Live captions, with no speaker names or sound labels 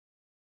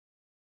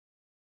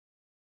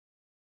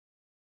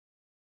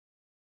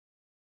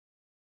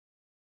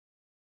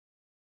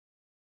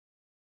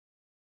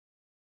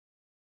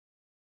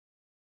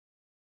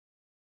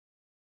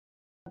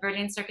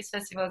Berlin Circus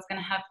Festival is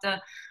going to have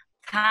the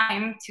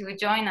time to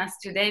join us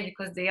today,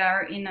 because they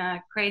are in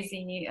a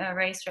crazy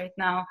race right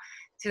now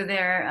to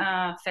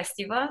their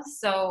festival.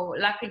 So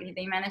luckily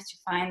they managed to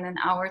find an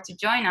hour to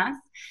join us.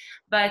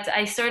 But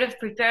I sort of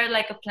prepared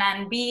like a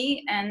plan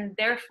B, and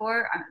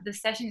therefore the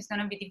session is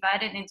going to be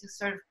divided into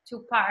sort of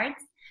two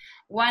parts.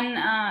 One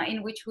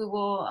in which we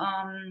will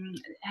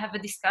have a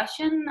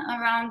discussion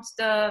around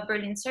the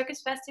Berlin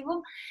Circus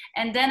Festival,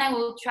 and then I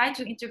will try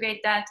to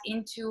integrate that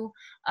into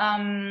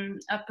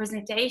a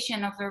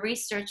presentation of a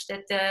research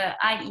that the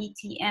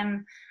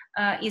IETM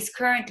is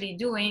currently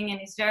doing and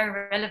is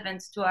very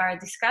relevant to our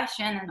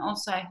discussion, and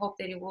also I hope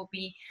that it will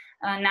be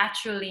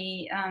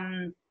naturally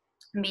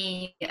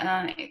be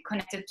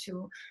connected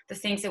to the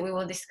things that we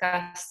will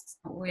discuss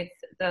with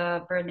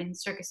the Berlin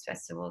Circus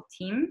Festival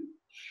team.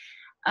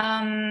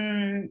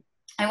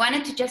 I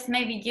wanted to just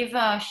maybe give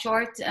a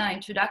short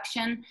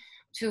introduction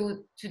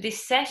to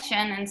this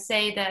session and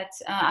say that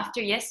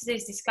after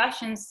yesterday's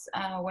discussions,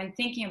 when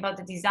thinking about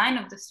the design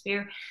of the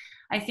sphere,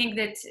 I think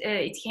that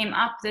it came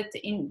up that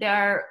there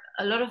are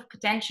a lot of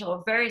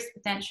potential, various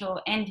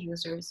potential end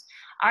users.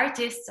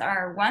 Artists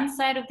are one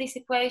side of this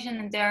equation,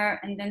 and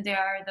then there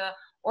are the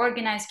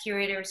organized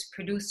curators,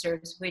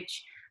 producers,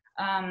 which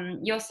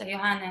Yossa,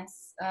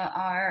 Johannes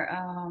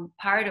are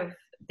part of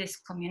this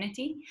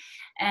community,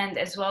 and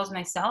as well as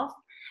myself.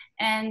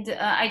 And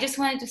I just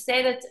wanted to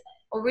say that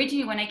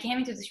originally when I came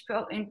into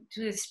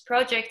this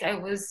project, I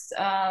was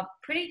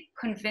pretty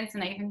convinced,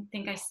 and I even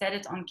think I said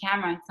it on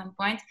camera at some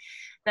point,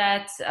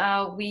 that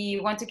we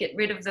want to get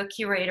rid of the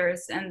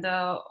curators and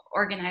the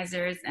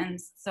organizers and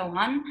so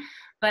on.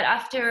 But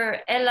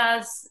after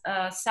Ella's,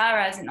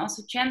 Sarah's, and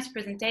also Chem's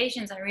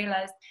presentations, I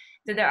realized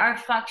that there are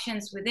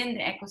functions within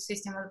the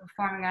ecosystem of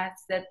performing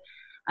arts that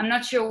I'm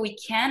not sure we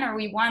can or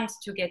we want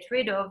to get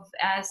rid of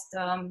as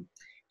the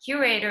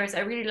curators. I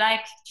really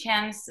like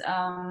Chem's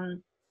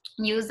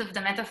use of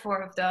the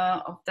metaphor of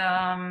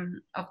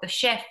the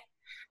chef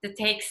that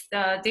takes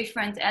the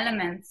different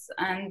elements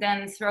and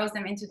then throws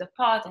them into the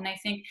pot. And I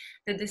think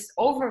that this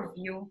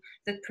overview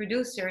that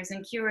producers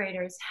and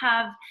curators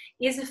have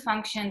is a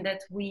function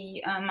that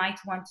we might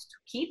want to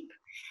keep.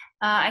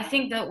 I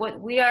think that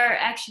what we are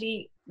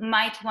actually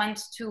might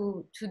want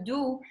to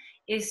do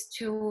is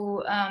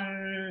to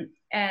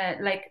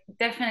like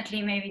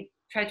definitely maybe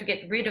try to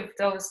get rid of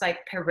those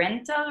like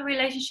parental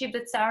relationship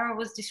that Sarah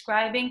was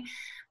describing,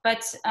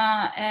 but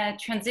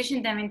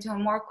transition them into a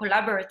more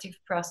collaborative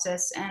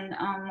process and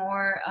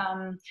more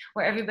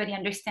where everybody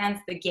understands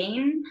the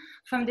gain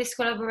from this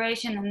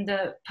collaboration and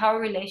the power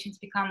relations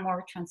become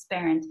more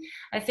transparent.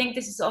 I think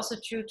this is also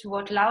true to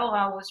what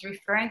Laura was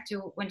referring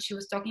to when she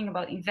was talking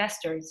about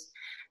investors,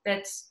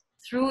 that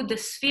through the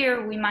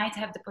sphere we might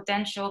have the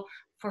potential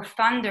for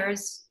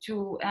funders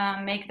to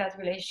make that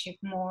relationship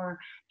more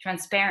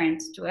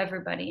transparent to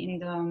everybody in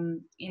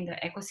the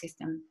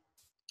ecosystem.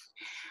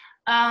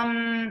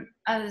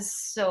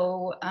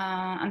 So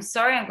I'm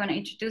sorry, I'm going to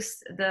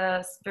introduce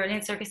the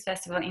Berlin Circus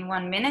Festival in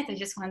 1 minute. I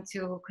just want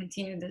to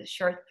continue the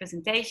short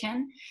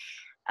presentation.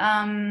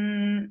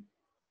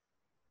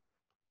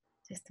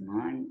 Just a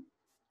moment.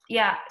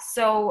 Yeah,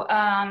 so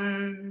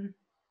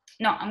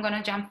no, I'm going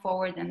to jump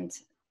forward and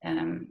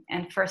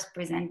first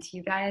present to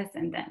you guys,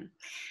 and then.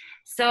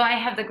 So I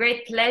have the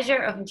great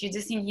pleasure of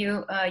introducing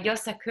you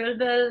Yossa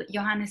Kölbel,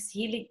 Johannes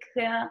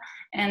Hilliker,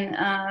 and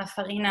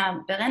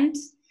Farina Berendt.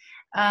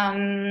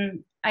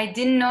 I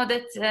didn't know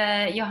that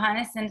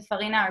Johannes and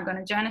Farina are going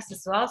to join us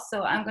as well,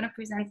 so I'm going to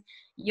present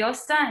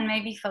Yossa, and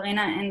maybe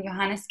Farina and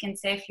Johannes can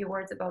say a few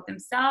words about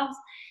themselves.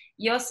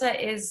 Yossa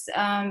is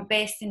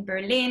based in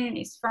Berlin,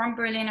 is from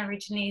Berlin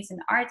originally, is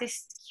an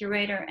artist,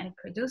 curator, and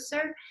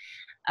producer.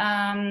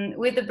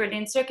 With the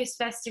Berlin Circus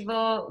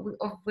Festival,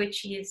 of which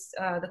he is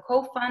the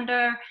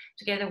co-founder,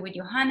 together with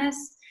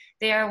Johannes.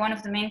 They are one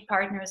of the main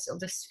partners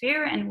of the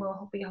Sphere, and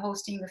will be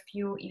hosting a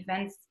few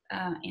events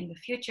in the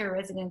future,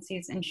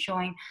 residencies and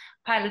showing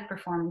pilot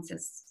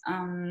performances.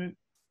 And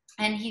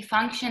he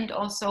functioned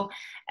also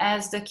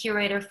as the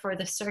curator for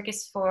the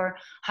Circus for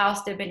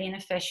Haus der Berliner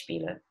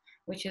Festspiele,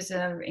 which is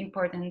an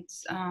important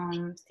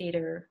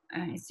theater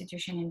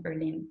institution in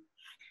Berlin.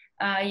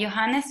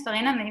 Johannes,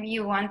 Farina, maybe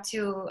you want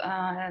to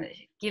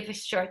give a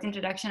short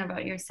introduction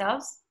about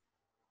yourselves?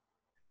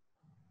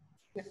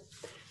 Yeah.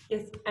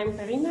 Yes, I'm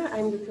Farina.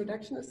 I'm the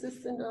production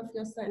assistant of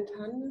Yossa and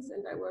Hannes,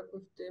 and I work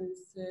with them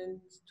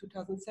since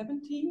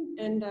 2017,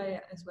 and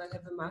I as well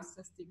have a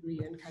master's degree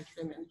in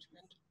cultural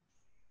management.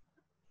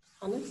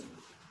 Hannes?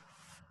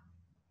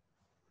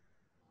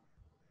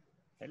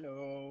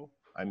 Hello,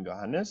 I'm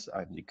Johannes.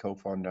 I'm the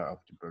co-founder of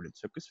the Berlin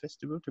Circus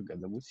Festival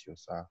together with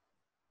Yossa.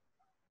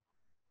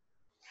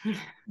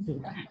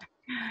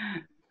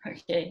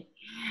 Okay.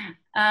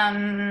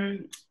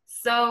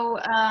 So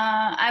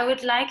I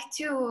would like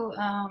to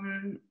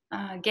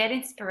get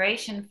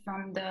inspiration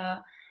from the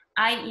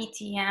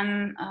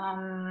IETM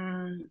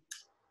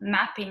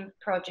mapping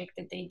project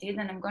that they did,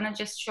 and I'm going to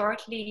just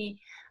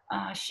shortly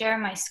share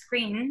my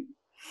screen.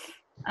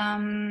 Let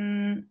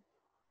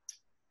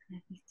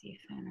me see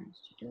if I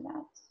managed to do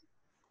that.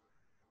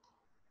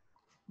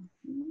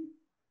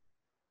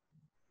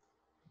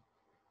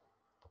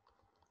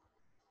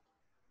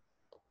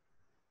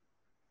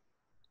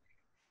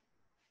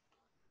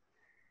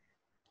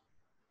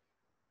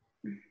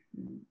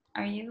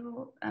 Are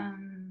you,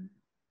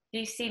 do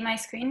you see my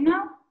screen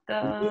now?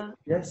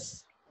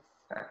 Yes.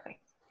 Perfect.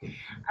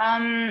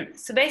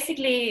 So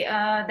basically,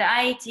 the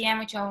IATM,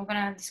 which I'm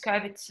going to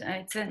describe it,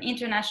 it's an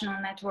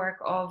international network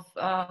of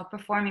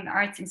performing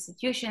arts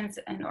institutions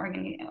and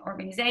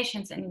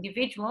organizations and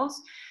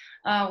individuals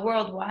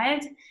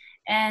worldwide.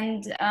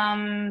 And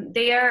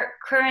they are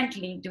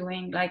currently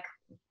doing, like,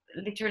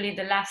 literally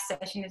the last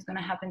session is going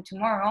to happen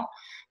tomorrow.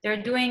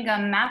 They're doing a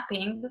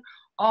mapping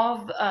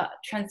of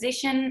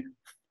transition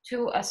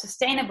to a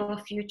sustainable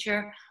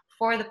future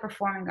for the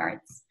performing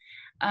arts.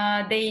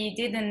 They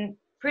did a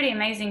pretty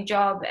amazing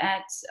job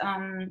at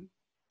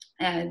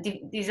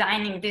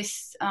designing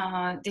this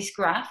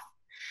graph,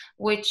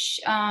 which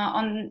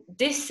on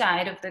this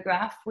side of the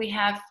graph, we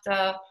have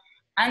the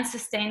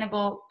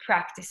unsustainable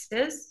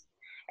practices.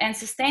 And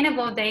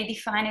sustainable, they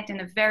define it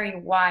in a very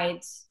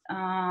wide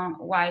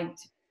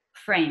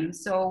frame.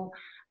 So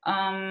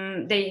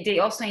they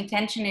also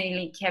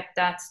intentionally kept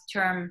that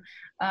term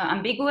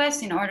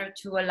ambiguous in order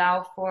to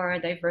allow for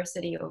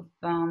diversity of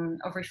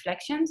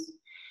reflections.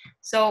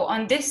 So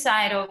on this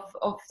side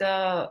of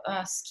the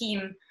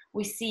scheme,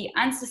 we see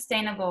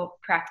unsustainable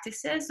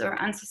practices or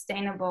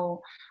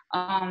unsustainable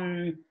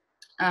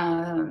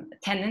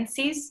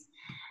tendencies.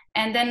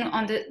 And then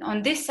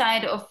on this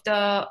side of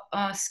the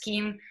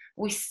scheme,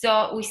 we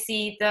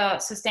see the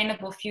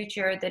sustainable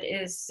future that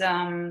is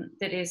the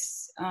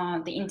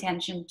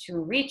intention to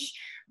reach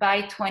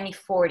by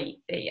 2040.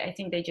 I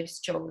think they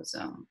just chose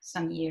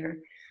some year,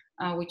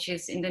 which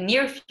is in the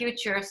near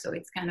future, so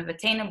it's kind of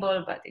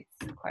attainable, but it's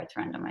quite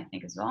random, I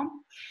think, as well.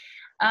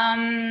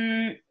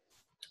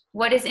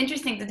 What is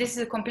interesting that this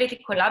is a completely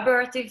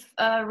collaborative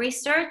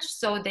research,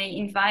 so they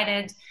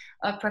invited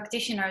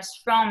practitioners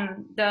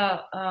from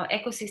the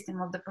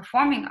ecosystem of the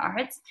performing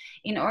arts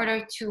in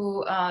order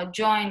to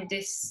join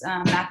this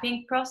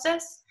mapping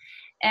process.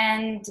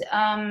 And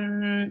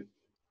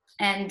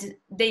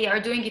they are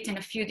doing it in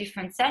a few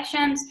different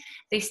sessions.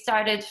 They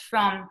started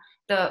from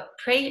the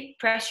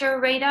pressure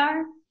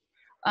radar,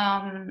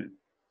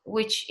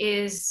 which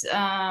is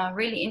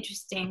really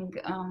interesting.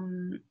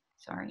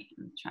 Sorry,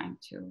 I'm trying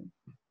to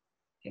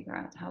figure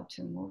out how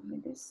to move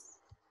with this.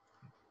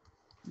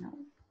 No.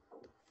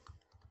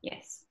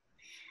 Yes.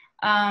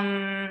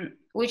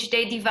 Which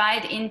they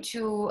divide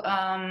into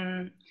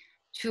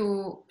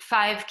to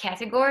 5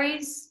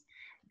 categories: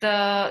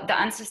 the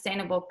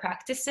unsustainable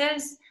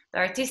practices, the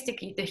artistic,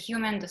 the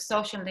human, the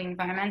social, the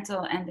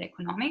environmental, and the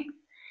economic.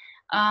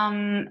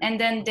 And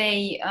then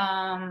they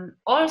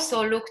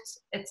also looked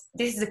at,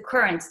 this is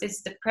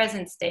the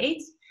present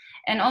state,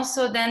 and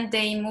also then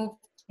they moved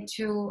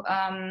into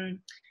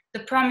the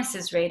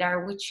promises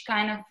radar, which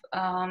kind of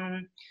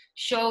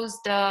shows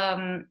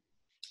the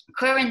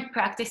current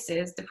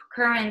practices, the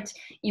current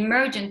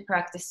emergent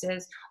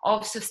practices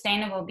of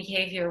sustainable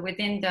behavior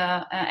within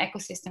the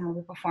ecosystem of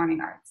the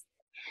performing arts.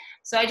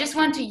 So I just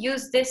want to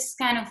use this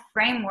kind of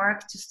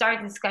framework to start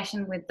a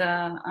discussion with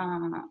the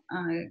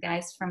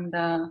guys from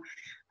the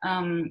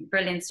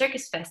Berlin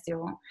Circus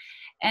Festival,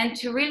 and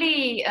to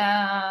really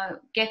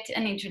get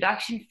an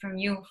introduction from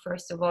you,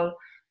 first of all,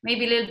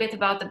 maybe a little bit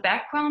about the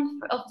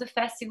background of the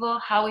festival,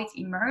 how it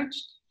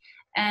emerged,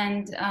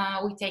 and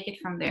we take it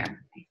from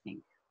there, I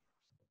think.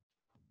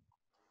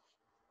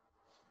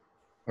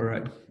 All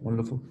right,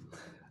 wonderful.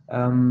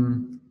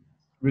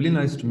 Really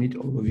nice to meet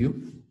all of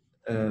you,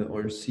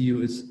 or see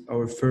you. Is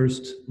our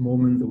first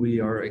moment that we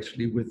are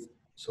actually with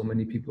so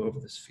many people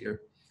of the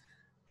sphere.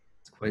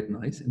 It's quite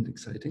nice and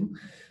exciting.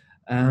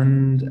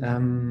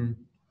 And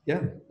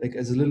yeah, like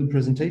as a little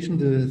presentation,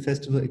 the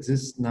festival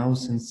exists now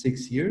since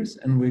 6 years,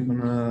 and we're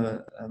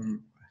gonna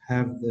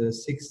have the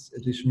 6th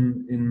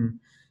edition in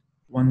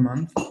 1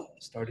 month,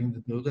 starting the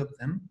build-up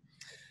then.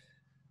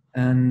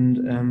 And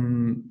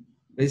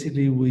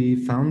basically, we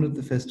founded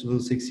the festival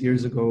 6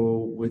 years ago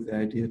with the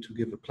idea to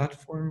give a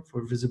platform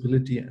for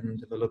visibility and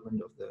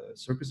development of the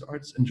circus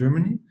arts in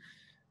Germany,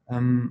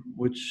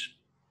 which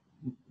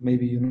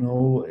maybe you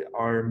know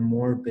are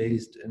more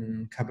based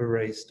in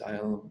cabaret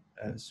style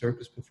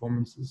circus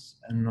performances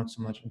and not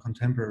so much in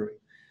contemporary.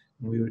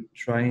 And we were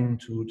trying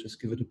to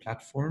just give it a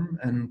platform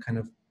and kind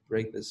of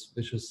break this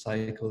vicious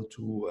cycle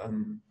to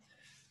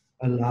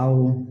allow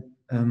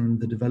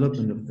the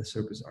development of the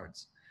circus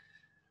arts.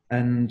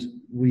 And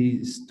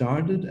we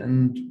started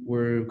and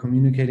we're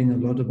communicating a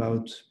lot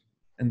about,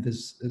 and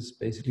this is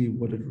basically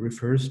what it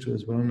refers to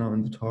as well now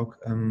in the talk.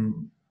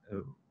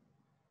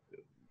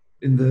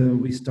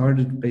 We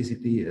started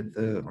basically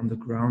on the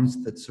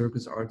grounds that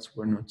circus arts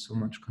were not so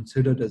much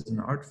considered as an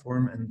art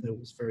form, and it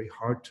was very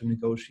hard to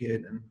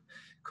negotiate and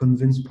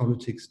convince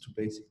politics to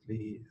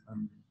basically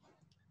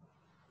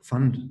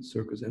fund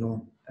circus at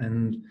all.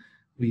 And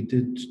we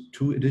did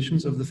 2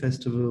 editions of the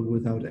festival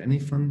without any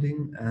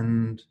funding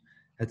and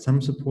had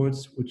some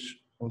supports, which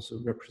also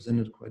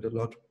represented quite a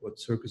lot what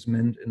circus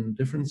meant in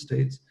different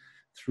states.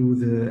 through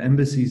the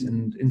embassies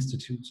and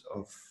institutes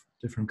of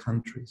different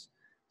countries.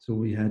 So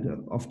we had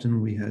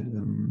often we had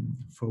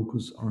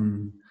focus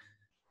on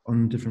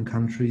different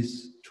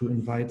countries to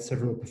invite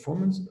several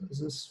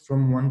performances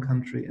from one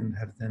country and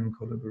have then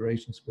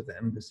collaborations with the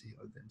embassy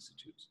or the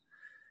institutes.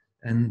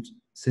 And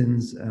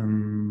since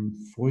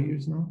 4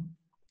 years now,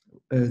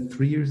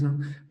 3 years now,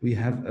 we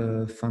have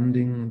a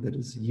funding that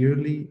is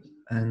yearly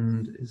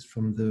and is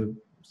from the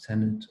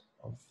Senate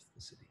of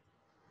the city.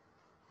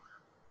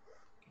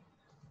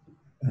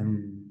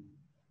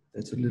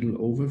 That's a little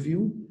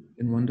overview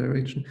in one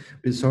direction.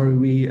 We're sorry,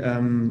 we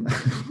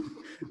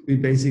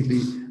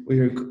we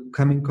are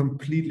coming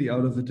completely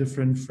out of a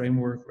different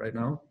framework right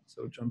now.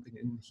 So jumping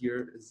in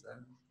here is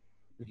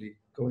really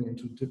going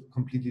into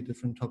completely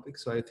different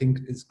topics. So I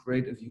think it's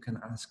great if you can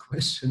ask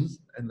questions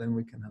and then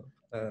we can help.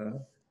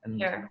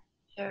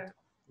 Sure.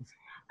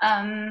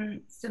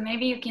 So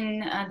maybe you can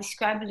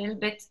describe a little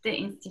bit the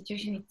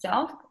institution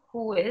itself.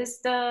 Who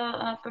is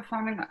the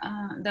performing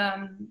the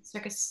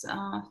Circus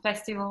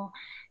festival,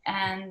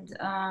 and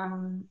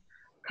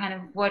kind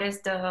of what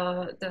is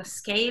the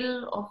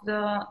scale of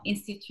the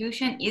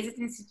institution? Is it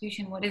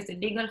institution? What is the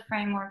legal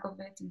framework of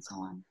it, and so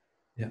on?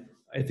 Yeah,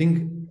 I think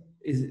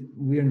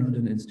we are not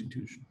an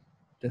institution.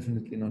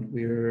 Definitely not.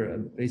 We're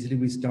basically,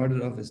 we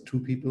started off as 2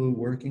 people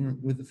working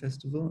with the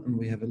festival, and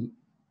we have a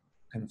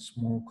kind of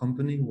small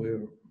company.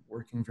 We're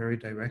working very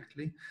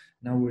directly.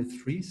 Now we're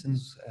 3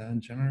 since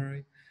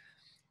January,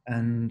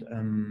 and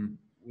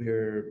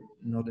we're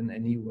not in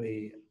any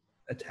way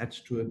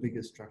attached to a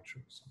bigger structure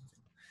or something.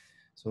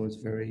 So it's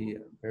very,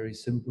 very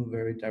simple,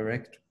 very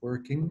direct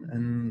working,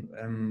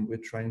 and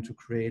we're trying to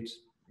create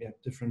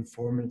different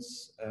formats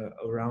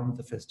around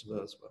the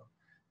festival as well.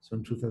 So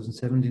in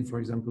 2017, for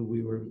example,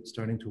 we were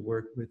starting to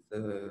work with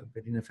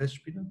Berliner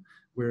Festspiele,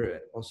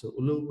 where also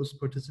Ulo was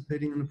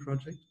participating in the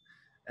project,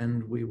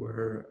 and we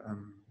were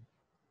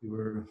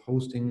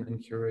hosting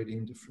and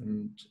curating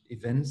different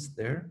events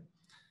there.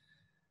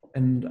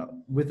 And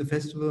with the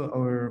festival,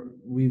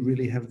 we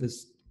really have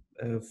this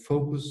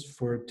focus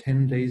for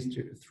 10 days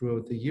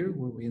throughout the year,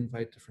 where we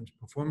invite different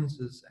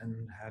performances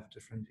and have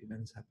different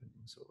events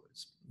happening. So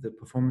it's the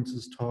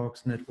performances,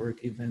 talks,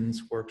 network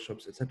events,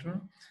 workshops, etc.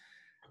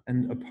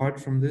 And apart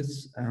from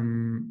this,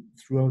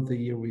 throughout the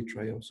year, we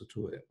try also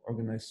to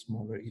organize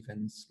smaller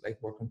events like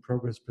work in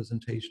progress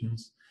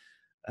presentations,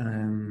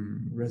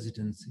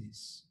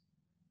 residencies.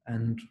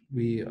 And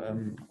we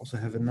also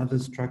have another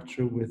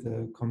structure with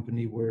a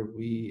company where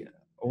we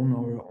own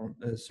our own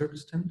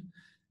circus tent,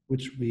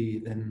 which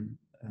we then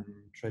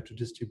try to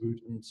distribute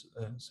and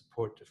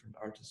support different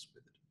artists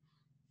with it.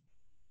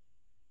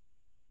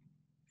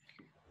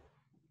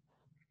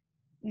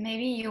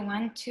 Maybe you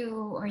want to,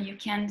 or you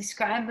can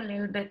describe a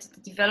little bit the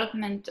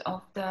development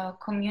of the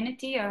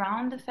community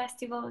around the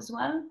festival as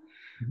well.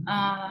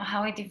 Mm-hmm.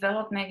 How it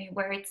developed, maybe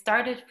where it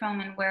started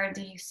from, and where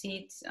do you see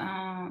it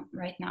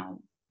right now?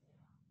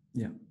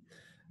 Yeah.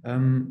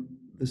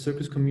 The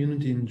circus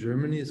community in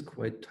Germany is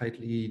quite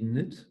tightly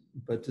knit,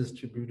 but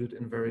distributed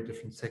in very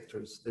different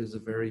sectors. There's a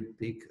very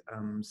big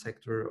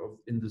sector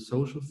in the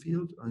social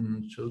field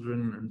on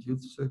children and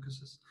youth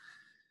circuses.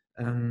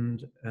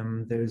 And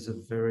there's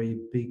a very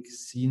big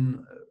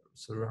scene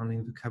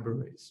surrounding the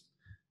cabarets.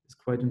 It's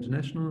quite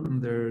international,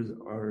 and there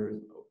are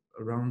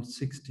around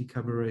 60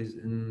 cabarets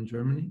in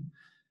Germany.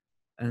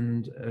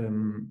 And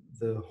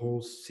the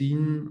whole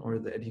scene or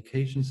the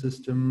education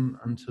system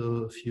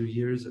until a few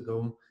years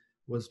ago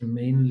was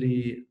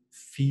mainly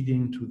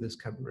feeding to this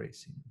cabaret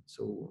scene.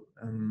 So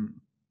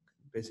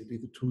basically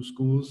the 2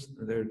 schools,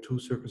 there are 2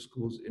 circus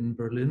schools in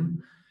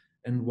Berlin,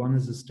 and one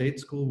is a state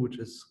school, which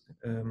is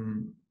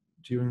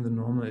during the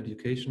normal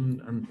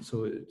education, and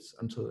so it's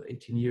until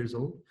 18 years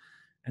old.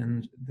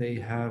 And they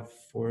have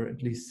for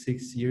at least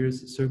 6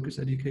 years circus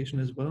education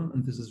as well,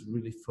 and this is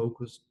really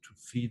focused to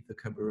feed the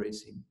cabaret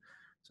scene.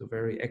 So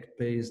very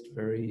act-based,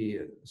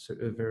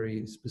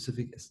 very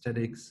specific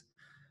aesthetics,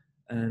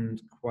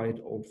 and quite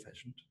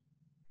old-fashioned.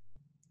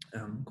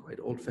 Quite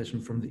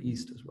old-fashioned from the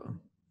East as well,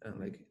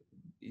 like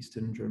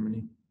Eastern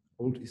Germany,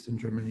 old Eastern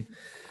Germany.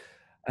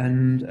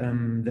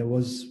 And there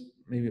was,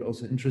 maybe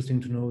also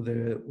interesting to know,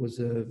 there was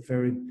a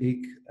very big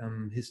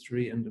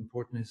history and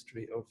important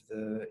history of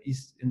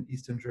in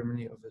Eastern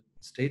Germany of a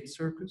state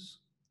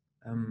circus,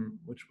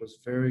 which was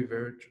very,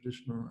 very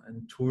traditional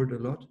and toured a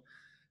lot.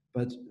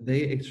 But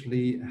they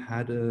actually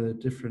had a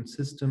different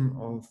system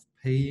of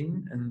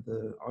paying, and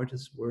the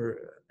artists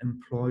were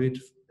employed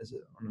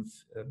on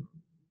a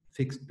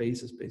fixed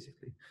basis,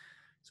 basically.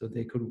 So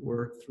they could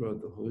work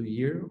throughout the whole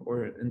year,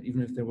 and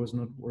even if there was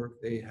not work,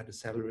 they had a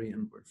salary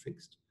and were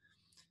fixed.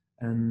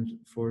 And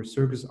for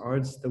circus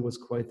arts, there was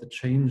quite the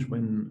change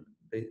when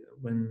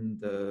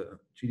the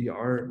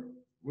GDR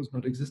was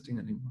not existing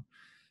anymore,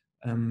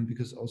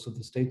 because also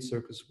the state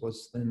circus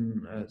was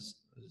then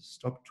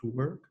stopped to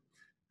work.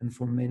 And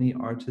for many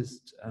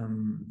artists,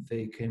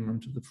 they came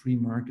onto the free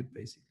market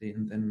basically,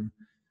 and then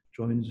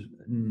joined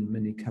in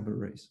many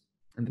cabarets.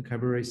 And the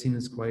cabaret scene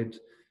is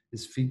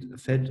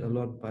fed a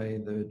lot by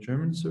the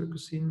German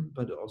circus scene,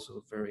 but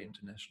also very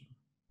international.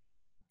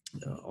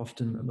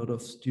 often a lot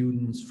of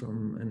students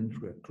from and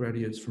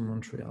graduates from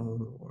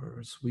Montreal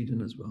or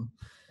Sweden as well.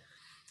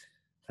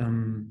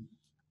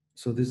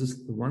 So this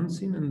is the one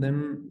scene, and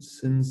then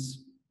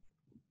since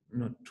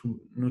not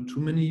too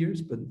many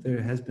years, but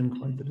there has been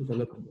quite the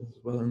development as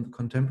well in the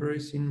contemporary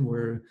scene,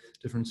 where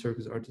different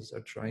circus artists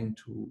are trying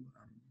to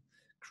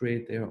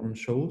create their own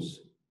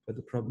shows. But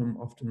the problem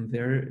often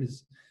there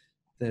is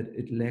that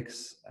it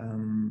lacks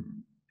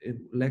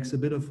a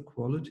bit of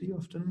quality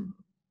often,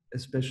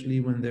 especially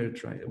when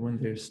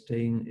they're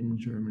staying in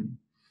Germany,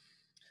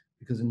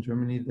 because in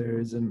Germany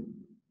the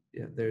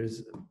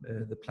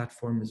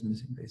platform is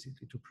missing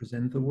basically to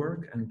present the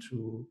work and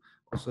to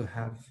also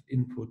have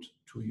input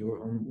to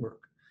your own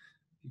work.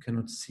 You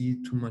cannot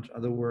see too much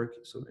other work,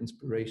 so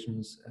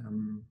inspirations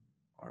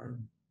are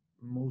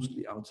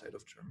mostly outside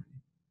of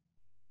Germany.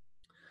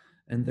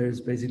 And there's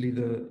basically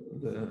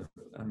the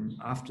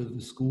after the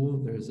school,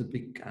 there's a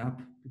big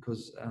gap,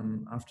 because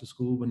after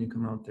school, when you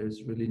come out,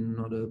 there's really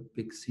not a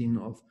big scene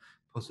of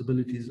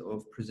possibilities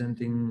of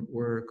presenting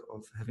work,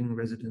 of having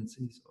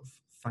residencies, of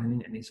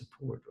finding any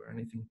support or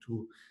anything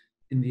to,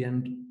 in the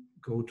end,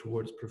 go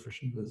towards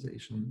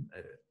professionalization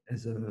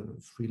as a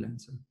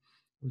freelancer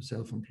or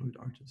self-employed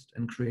artist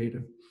and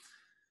creator.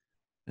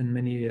 And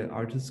many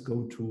artists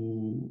go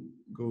to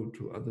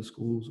other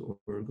schools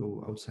or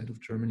go outside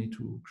of Germany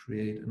to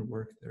create and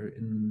work there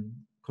in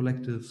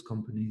collectives,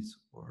 companies,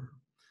 or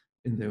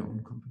in their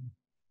own company.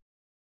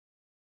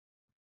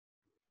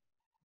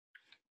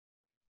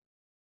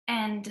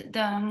 And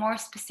the more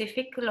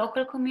specific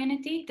local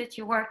community that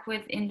you work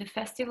with in the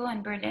festival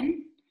in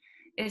Berlin,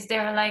 is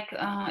there like,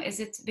 is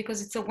it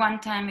because it's a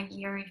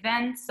one-time-a-year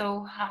event?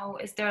 So how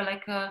is there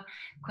like a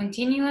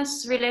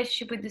continuous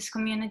relationship with this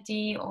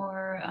community,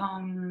 or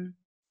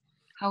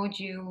how would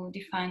you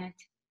define it?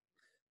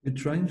 We're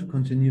trying to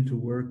continue to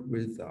work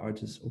with the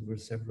artists over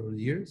several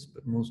years,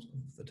 but most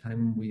of the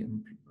time we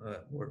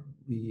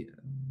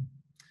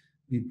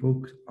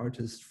book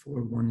artists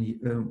for 1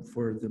 year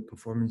for the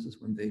performances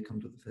when they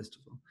come to the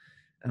festival.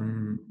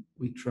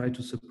 We try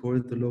to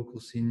support the local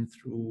scene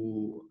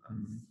through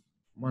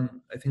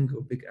I think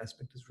a big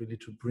aspect is really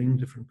to bring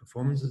different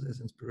performances as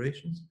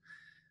inspirations,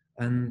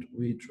 and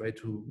we try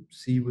to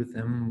see with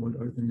them what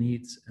are the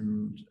needs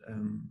and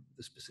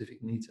the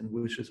specific needs and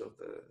wishes of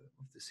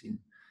the scene.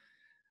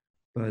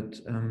 But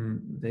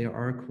they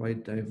are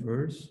quite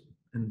diverse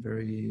and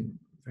very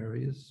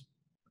various,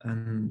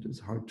 and it's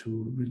hard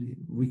to really,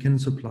 we can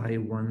supply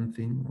one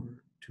thing or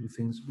two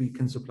things. We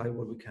can supply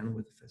what we can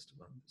with the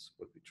festival, and that's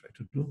what we try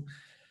to do.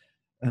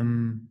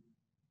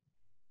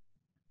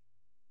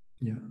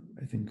 Yeah,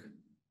 I think,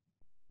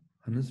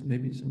 Hannes,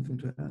 maybe something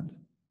to add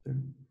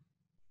there.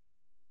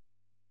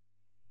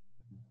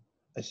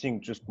 I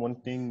think just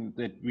one thing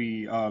that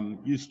we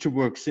used to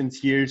work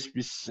since years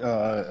with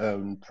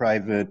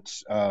private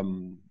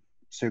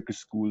circus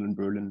school in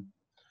Berlin,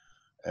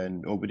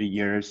 and over the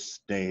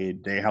years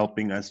they're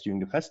helping us during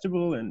the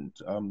festival, and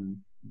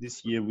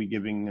this year we're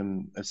giving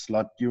them a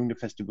slot during the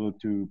festival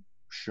to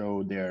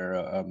show their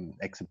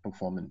exit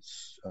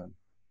performance,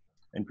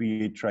 and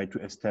we try to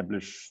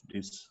establish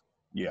this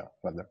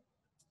further.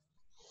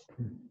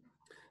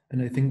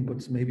 And I think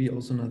what's maybe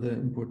also another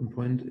important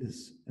point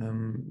is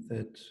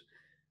that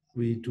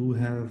we do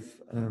have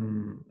how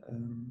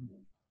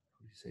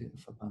do you say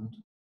Verband?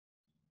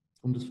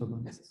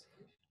 Bundesverband.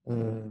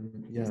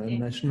 A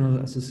national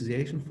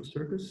association for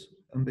circus,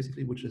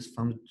 basically, which is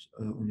founded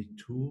only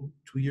two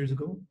years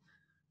ago.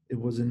 It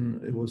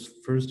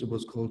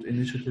was called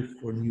Initiative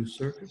for New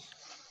Circus,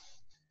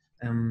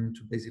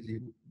 to basically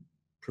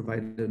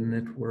provide a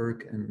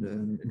network and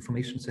an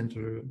information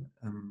center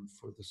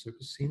for the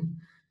circus scene.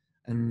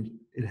 And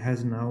it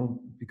has now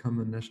become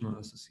a national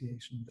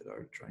association that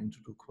are trying to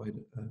do quite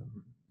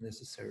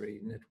necessary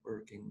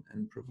networking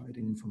and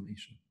providing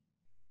information.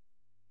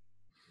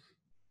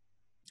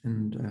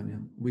 And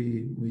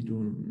we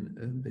do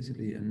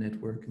basically a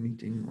network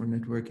meeting or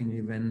networking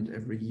event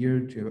every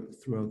year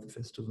throughout the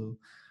festival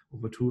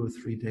over 2 or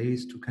 3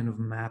 days to kind of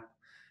map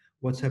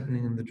what's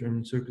happening in the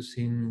German circus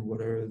scene,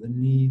 what are the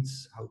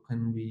needs, how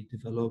can we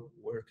develop,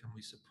 where can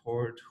we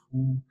support,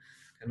 who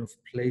kind of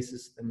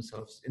places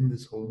themselves in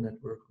this whole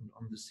network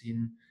on the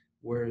scene,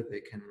 where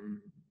they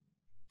can,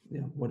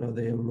 what are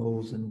their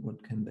roles and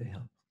what can they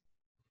help.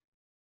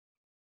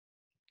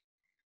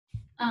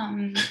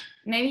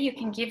 Maybe you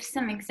can give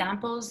some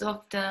examples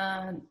of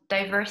the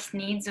diverse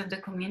needs of the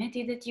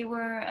community that you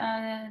were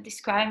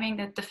describing,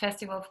 that the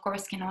festival, of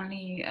course, can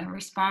only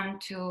respond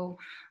to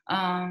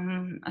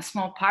a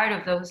small part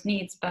of those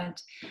needs.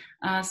 But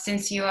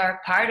since you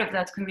are part of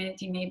that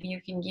community, maybe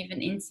you can give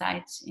an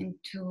insight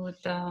into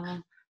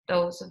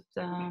those of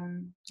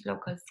the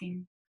local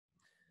scene.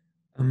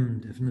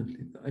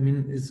 Definitely. I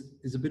mean,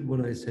 it's a bit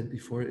what I said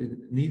before.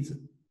 It needs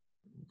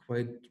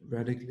quite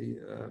radically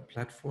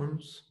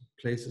platforms,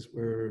 places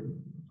where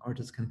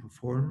artists can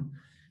perform,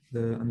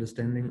 the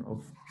understanding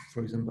of,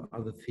 for example,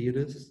 other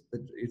theaters,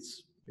 that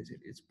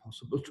it's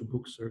possible to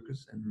book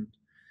circus and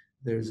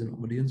there's an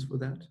audience for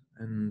that,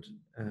 and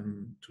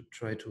to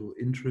try to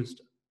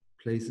interest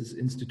places,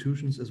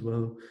 institutions as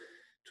well,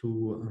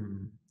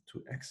 to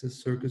access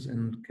Circus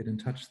and get in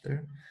touch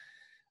there.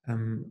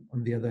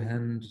 On the other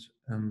hand,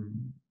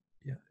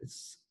 yeah,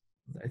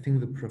 I think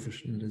the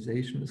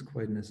professionalization is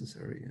quite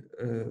necessary.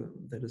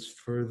 That is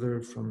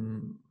further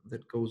from,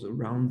 that goes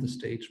around the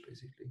stage,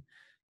 basically,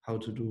 how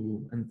to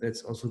do, and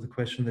that's also the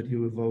question that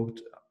you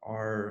evoked,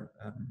 are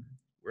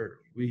where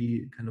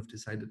we kind of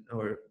decided,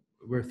 or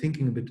we're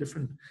thinking a bit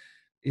different,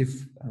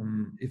 if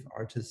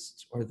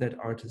artists, or that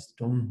artists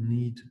don't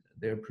need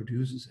their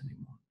producers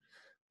anymore,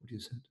 what you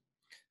said.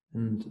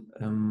 And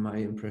my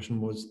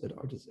impression was that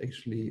artists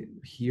actually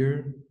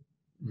here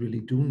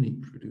really do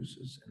need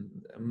producers, and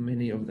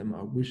many of them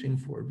are wishing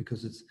for,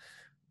 because it's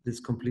this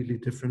completely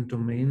different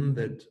domain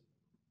that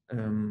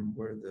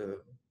where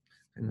the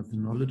kind of the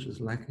knowledge is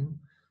lacking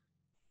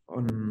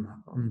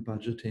on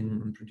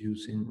budgeting, on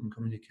producing, on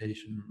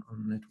communication, on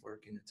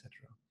networking, etc.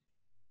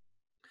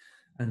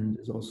 And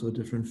is also a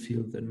different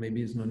field that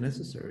maybe is not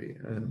necessary,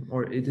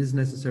 or it is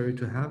necessary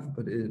to have,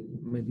 but it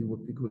maybe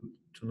would be good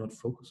to not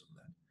focus on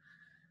that.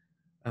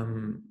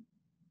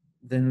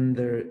 Then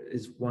there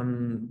is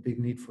one big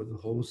need for the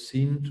whole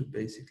scene to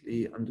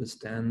basically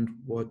understand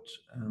what,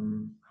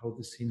 how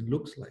the scene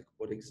looks like,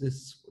 what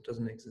exists, what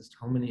doesn't exist,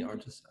 how many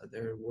artists are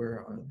there,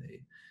 where are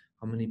they,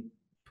 how many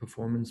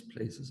performance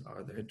places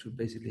are there, to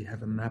basically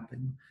have a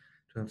mapping,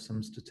 to have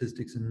some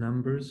statistics and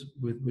numbers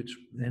with which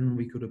then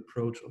we could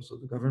approach also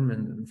the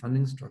government and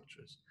funding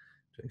structures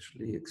to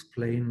actually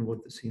explain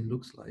what the scene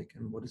looks like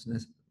and what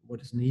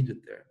is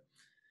needed there.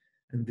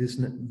 And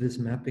this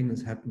mapping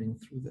is happening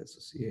through the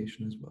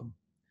association as well.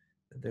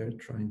 They're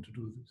trying to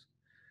do this.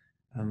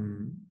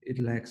 It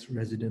lacks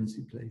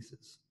residency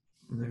places.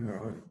 There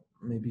are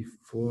maybe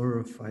 4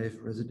 or 5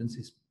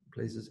 residency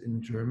places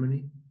in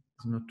Germany.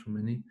 It's not too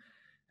many.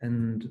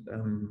 And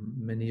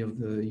many of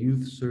the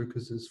youth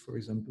circuses, for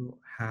example,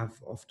 have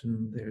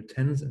often their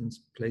tents and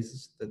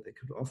places that they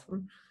could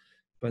offer,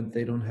 but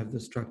they don't have the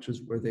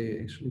structures where they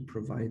actually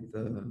provide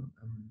the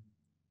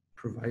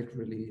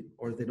really,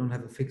 or they don't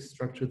have a fixed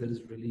structure that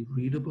is really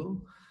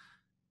readable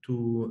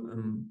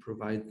to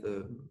provide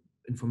the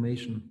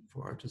information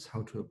for artists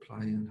how to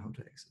apply and how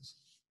to access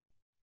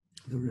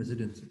the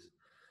residencies.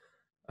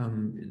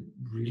 It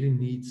really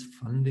needs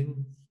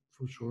funding,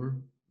 for sure.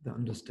 The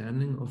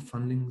understanding of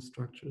funding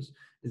structures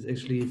is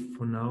actually,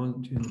 for now,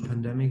 during the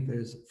pandemic,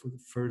 there's for the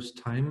first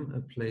time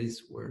a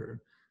place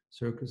where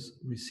Circus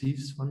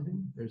receives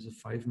funding. There's a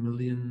 5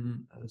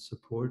 million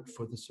support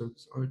for the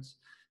circus arts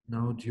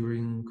now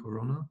during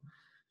Corona.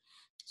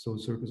 So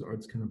Circus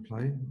arts can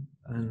apply,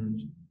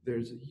 and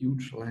there's a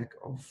huge lack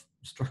of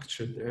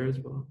structure there as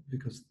well,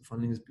 because the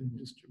funding is being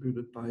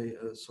distributed by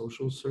a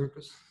social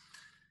circus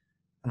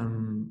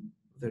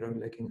that are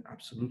lacking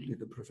absolutely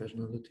the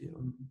professionality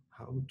on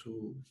how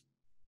to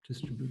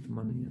distribute the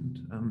money and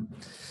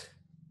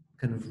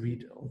kind of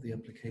read all the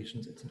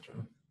applications, etc.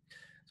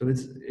 So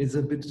it's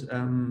a bit,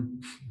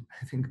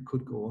 I think it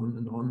could go on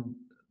and on,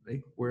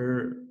 like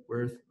where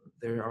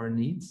there are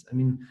needs. I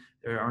mean,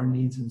 there are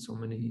needs in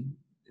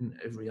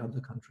every other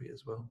country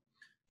as well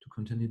to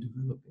continue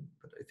developing.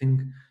 But I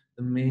think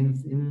the main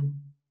thing,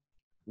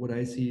 what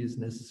I see is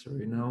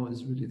necessary now,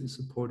 is really the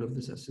support of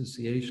this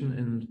association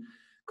and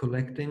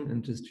collecting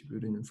and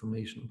distributing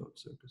information about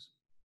Circus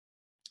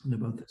and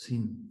about the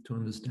scene to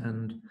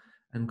understand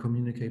and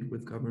communicate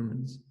with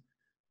governments.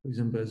 For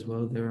example, as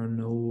well, there are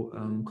no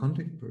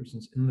contact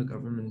persons in the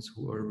governments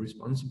who are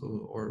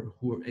responsible or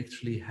who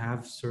actually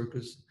have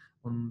Circus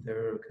on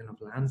their kind of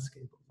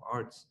landscape of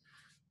arts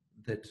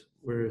that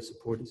where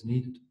support is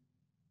needed.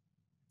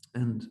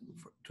 And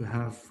to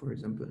have, for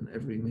example, in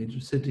every major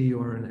city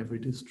or in every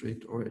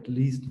district, or at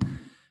least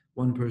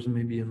one person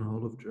maybe in the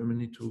whole of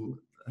Germany to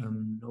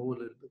know a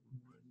little bit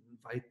more and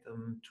invite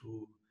them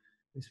to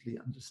basically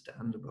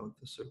understand about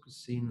the circus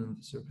scene and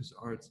the circus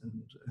arts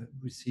and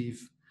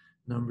receive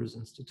numbers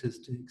and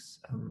statistics,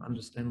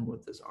 understand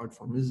what this art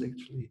form is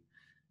actually,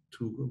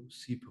 to go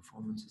see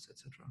performances,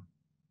 etc.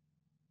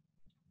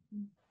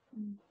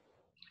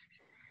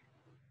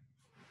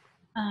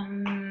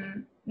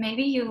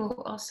 Maybe you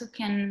also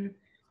can,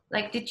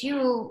 like,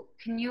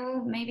 can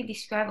you maybe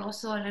describe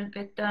also a little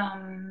bit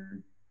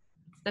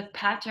the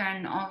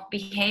pattern of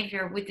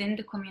behavior within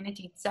the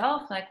community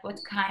itself, like what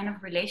kind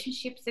of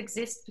relationships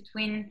exist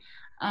between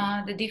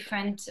the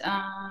different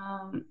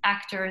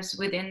actors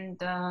within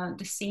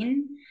the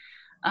scene?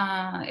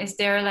 Is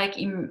there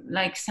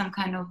like some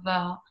kind of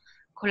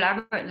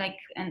collaborate, like,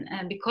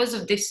 and because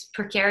of this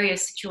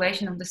precarious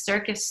situation of the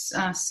circus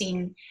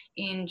scene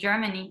in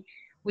Germany,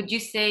 would you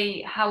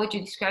say, how would you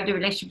describe the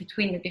relationship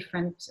between the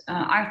different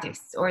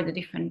artists or the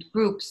different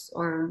groups,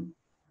 or?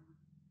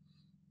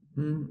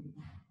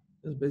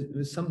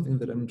 It's something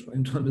that I'm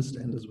trying to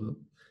understand as well.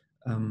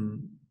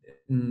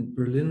 In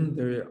Berlin,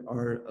 there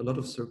are a lot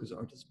of circus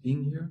artists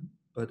being here,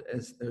 but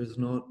as there's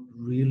not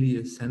really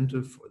a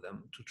center for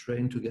them to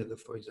train together,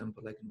 for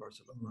example, like in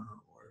Barcelona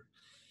or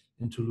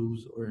in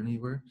Toulouse or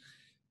anywhere,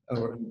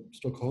 or in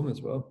Stockholm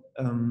as well,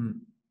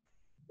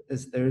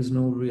 as there is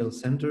no real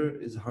center,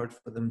 it's hard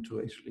for them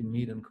to actually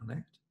meet and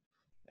connect.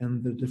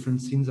 and the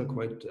different scenes are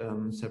quite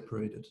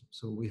separated.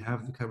 So we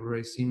have the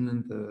cabaret scene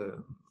and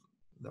the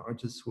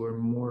artists who are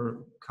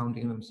more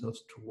counting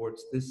themselves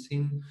towards this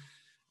scene,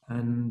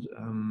 and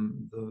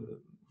the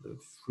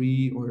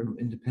free or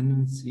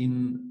independent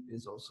scene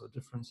is also a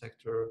different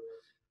sector,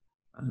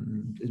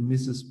 and it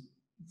misses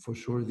for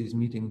sure these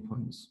meeting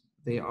points.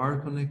 They are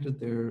connected.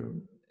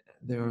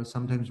 They are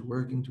sometimes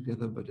working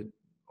together, but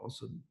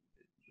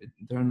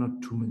there are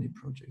not too many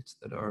projects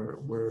that are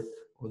where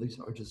all these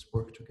artists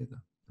work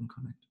together and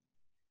connect.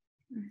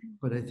 Mm-hmm.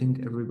 But I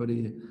think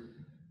everybody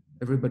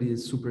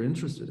is super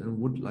interested and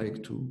would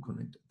like to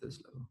connect at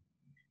this level.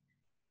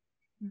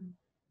 Mm.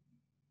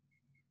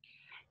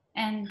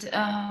 And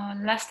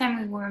last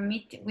time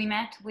we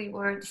met, we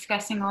were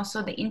discussing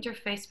also the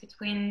interface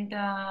between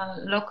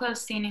the local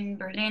scene in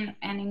Berlin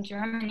and in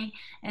Germany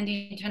and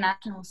the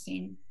international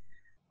scene.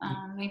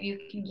 Maybe you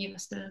can give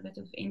us a little bit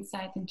of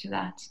insight into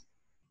that.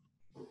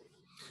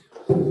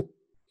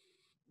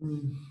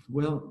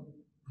 Well,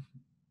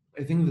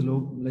 I think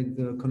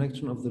the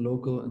connection of the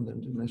local and the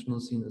international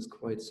scene is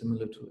quite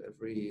similar to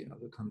every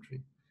other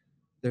country.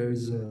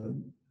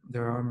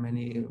 There are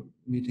many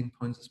meeting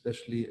points,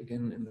 especially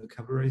again in the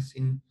cabaret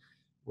scene,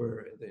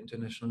 where the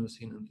international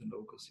scene and the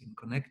local scene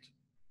connect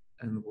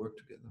and work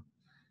together.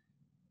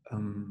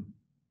 I'm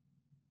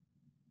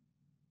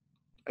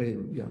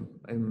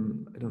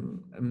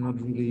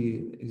not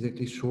really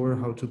exactly sure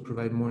how to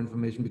provide more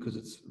information,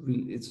 because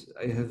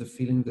I have the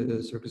feeling that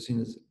the circus scene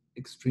is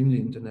extremely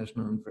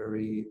international and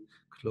very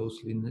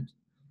closely knit.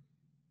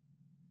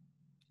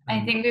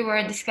 I think we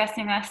were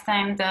discussing last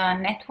time the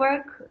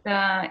network,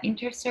 the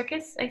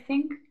Inter-Circus, I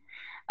think,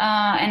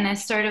 and a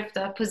sort of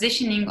the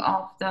positioning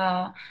of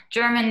the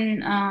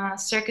German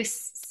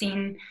circus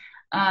scene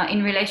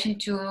in relation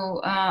to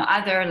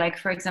other, like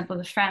for example,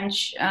 the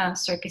French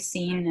circus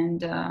scene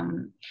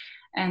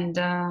and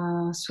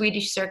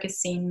Swedish circus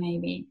scene,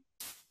 maybe.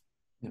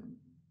 Yeah.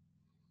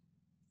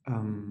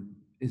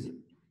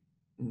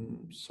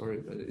 Sorry,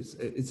 but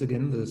it's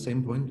again the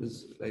same point.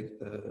 Is like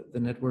the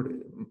network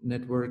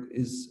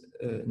is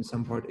in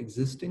some part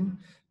existing,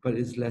 but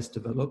is less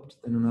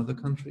developed than in other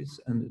countries,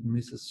 and it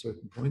misses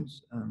certain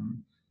points.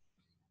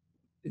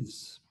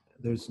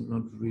 There's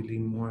not really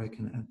more I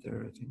can add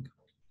there, I think.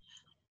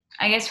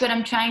 I guess what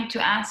I'm trying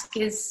to ask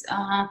is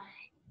how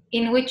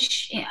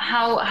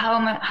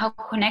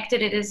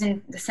connected it is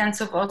in the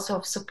sense of also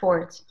of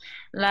support.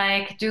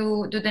 Like,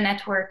 do the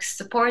networks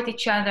support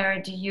each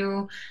other? Do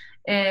you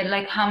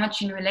like how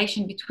much in the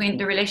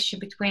relationship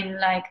between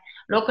like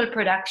local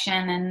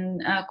production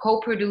and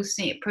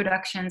co-producing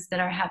productions that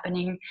are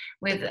happening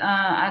with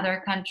other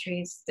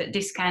countries?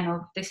 This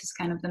is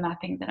kind of the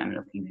mapping that I'm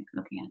looking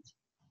at.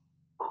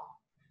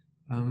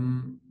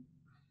 I'm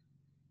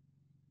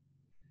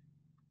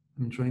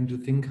trying to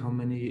think how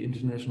many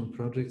international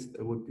projects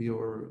there would be,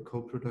 or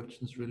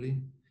co-productions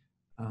really.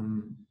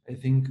 I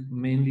think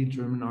mainly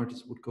German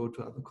artists would go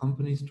to other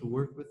companies to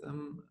work with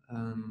them.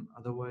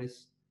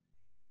 Otherwise,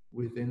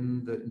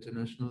 within the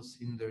international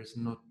scene, there's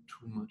not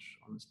too much,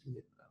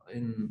 honestly,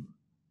 in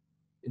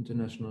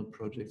international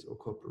projects or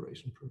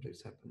cooperation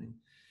projects happening.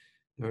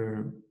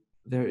 There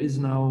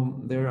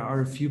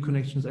are a few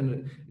connections, and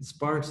it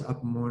sparks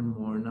up more and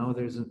more. Now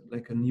there's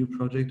a new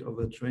project of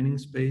a training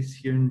space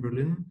here in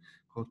Berlin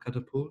called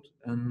Catapult,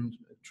 and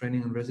a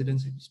training and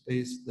residency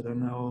space that are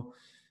now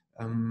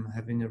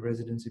having a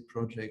residency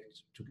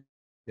project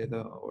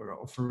together, or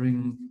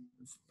offering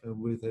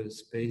with a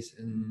space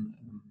in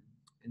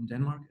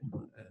Denmark,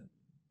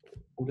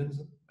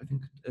 Odense, I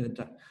think,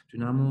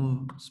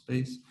 Dynamo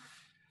space.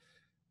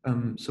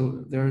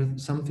 So there are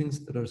some things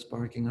that are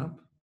sparking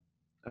up.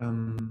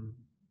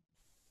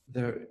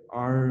 There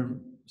are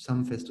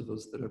some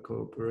festivals that are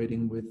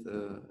cooperating with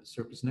the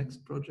Circus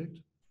Next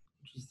project,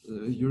 which is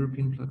the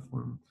European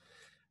platform.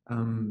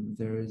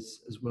 There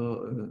is as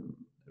well a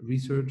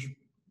research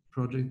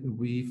project that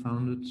we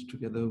founded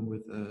together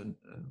with a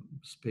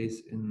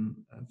space in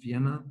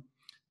Vienna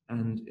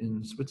and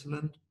in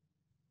Switzerland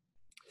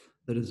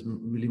that is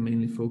really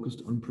mainly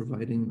focused on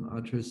providing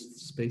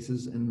artists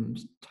spaces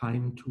and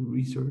time to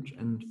research,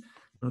 and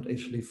not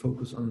actually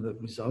focus on the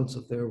results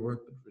of their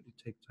work, but really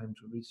take time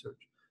to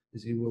research.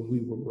 This is where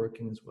we were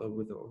working as well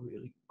with the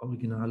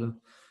Originale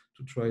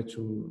to try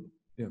to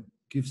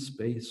give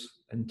space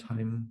and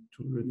time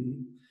to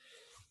really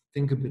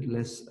think a bit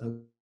less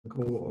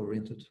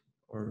goal-oriented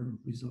or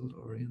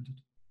result-oriented.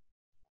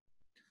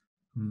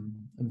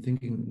 I'm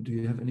thinking, do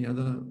you have any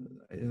other,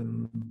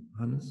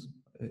 Hannes?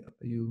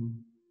 Are you,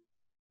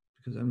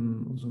 because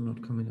I'm also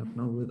not coming up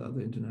now with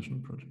other international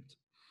projects.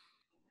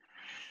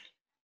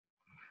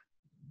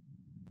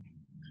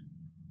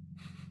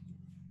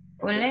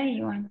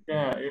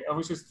 Yeah, I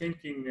was just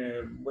thinking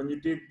when you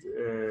did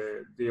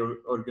the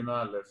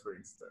Originale, for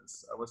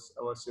instance, I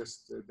was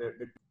just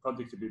the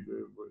project you did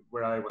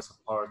where I was a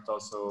part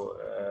also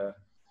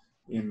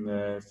in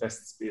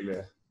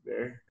Festspiele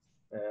there.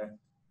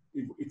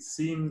 It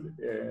seemed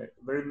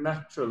very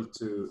natural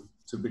to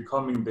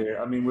becoming there.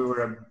 I mean, we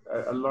were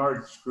a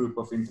large group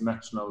of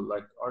international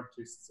like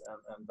artists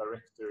and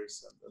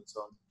directors and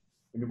so on.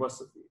 And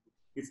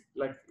it's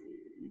like,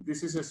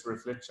 this is just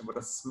reflection, but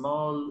a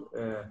small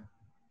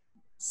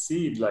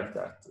seed like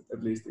that,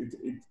 at least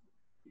it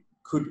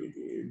could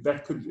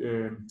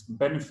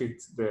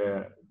benefit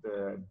the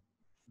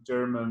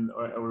German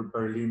or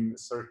Berlin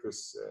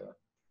circus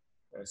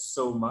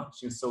so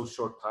much in so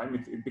short time.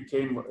 It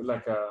became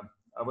like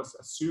I was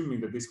assuming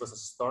that this was a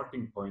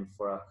starting point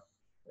for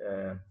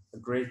a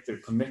greater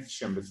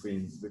connection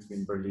between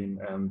Berlin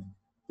and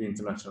the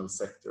international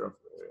sector of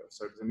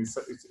circus. And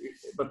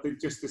but it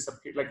just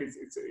disappeared. Like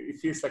it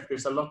feels like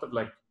there's a lot of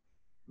like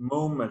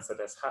moments that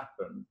has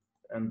happened,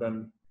 and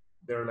then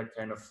they're like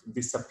kind of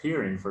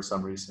disappearing for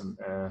some reason.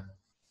 I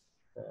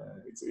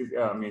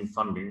mean,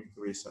 funding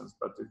reasons,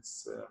 but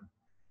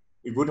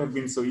it would have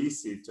been so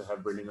easy to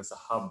have Berlin as a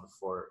hub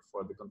for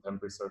the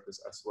contemporary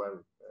circus as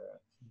well,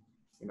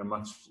 in a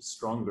much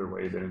stronger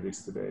way than it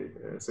is today.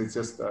 So it's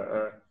just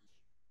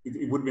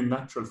it would be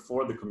natural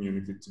for the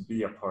community to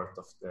be a part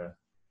of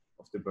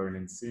the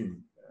Berlin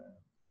scene.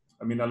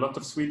 I mean, a lot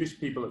of Swedish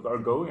people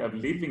are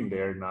living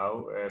there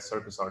now,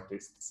 circus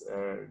artists,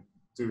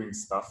 doing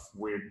stuff,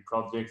 weird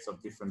projects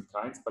of different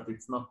kinds, but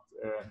it's not.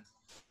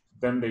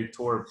 Then they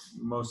tour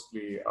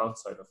mostly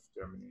outside of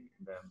Germany.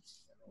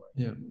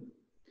 Yeah,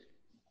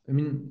 I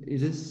mean,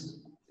 it is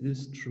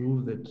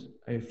true that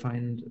I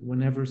find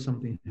whenever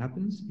something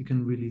happens, you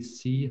can really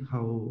see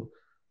how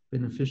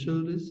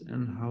beneficial it is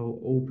and how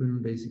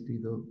open basically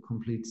the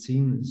complete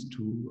scene is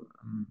to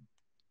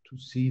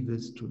see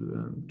this,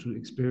 to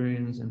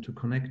experience and to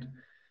connect.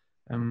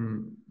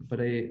 But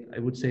I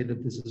would say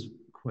that this is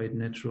quite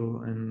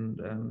natural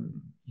and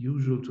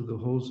usual to the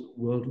whole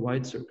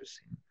worldwide circus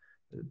scene.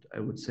 I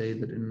would say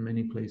that in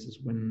many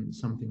places when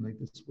something like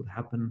this would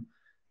happen,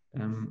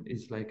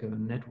 it's like a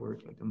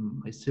network, like a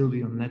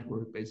mycelial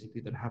network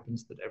basically that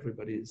happens, that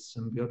everybody is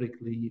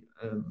symbiotically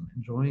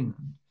enjoying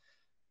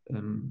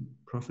and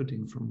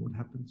profiting from what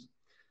happens.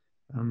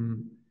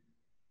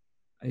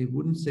 I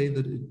wouldn't say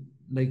that it,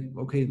 like,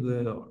 okay,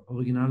 the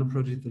Originale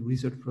project, the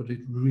research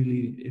project,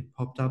 really, it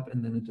popped up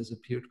and then it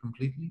disappeared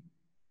completely.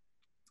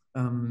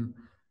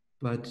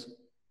 But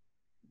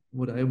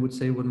what I would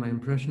say, what my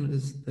impression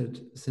is, that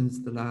since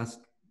the last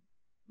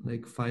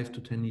like 5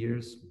 to 10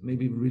 years,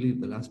 maybe really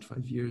the last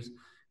 5 years,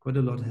 quite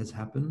a lot has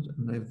happened,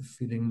 and I have a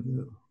feeling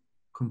the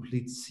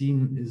complete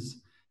scene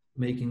is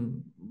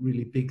making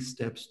really big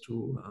steps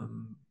to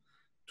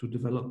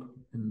develop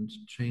and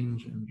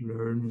change and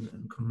learn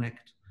and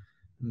connect.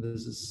 And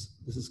this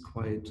is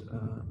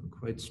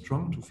quite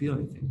strong to feel,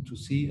 I think, to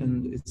see.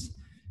 And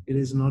it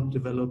is not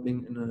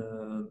developing in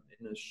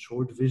a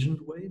short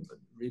visioned way, but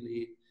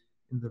really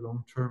in the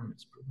long term.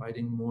 It's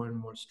providing more and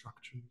more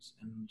structures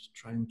and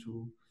trying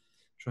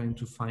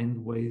to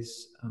find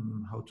ways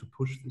how to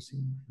push the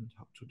scene and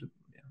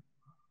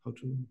how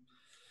to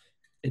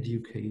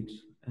educate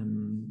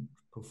and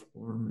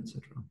perform,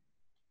 etc.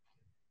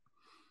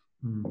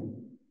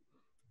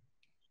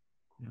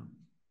 Yeah.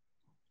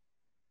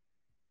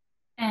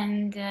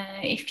 And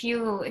if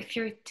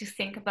you're to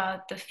think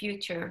about the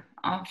future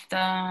of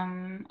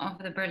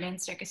the Berlin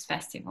Circus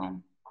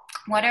Festival,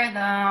 what are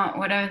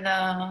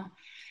the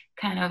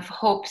kind of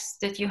hopes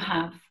that you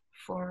have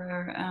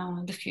for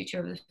the future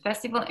of the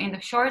festival in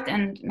the short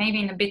and maybe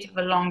in a bit of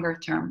a longer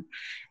term,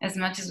 as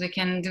much as we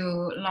can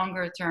do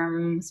longer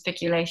term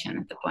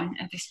speculation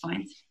at this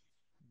point?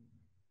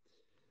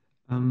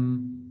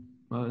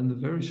 Well, in the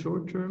very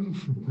short term,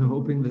 we're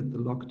hoping that the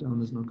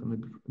lockdown is not going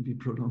to be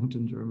prolonged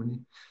in Germany.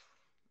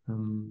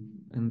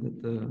 And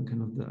that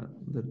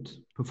that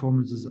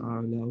performances are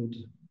allowed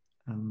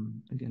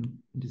again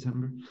in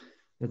December.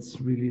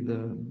 That's really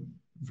the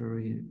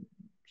very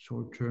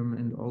short term,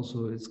 and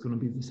also it's going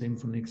to be the same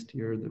for next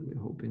year. That we're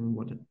hoping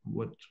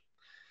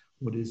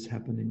what is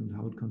happening and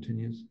how it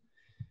continues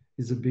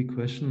is a big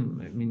question.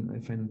 I mean, I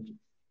find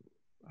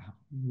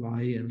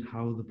why and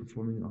how the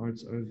performing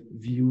arts are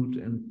viewed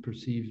and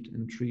perceived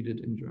and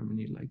treated in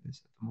Germany like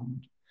this at the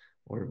moment,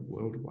 or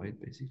worldwide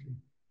basically.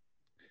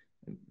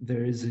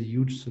 There is a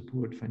huge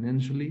support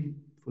financially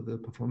for the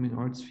performing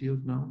arts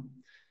field now,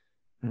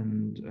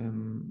 and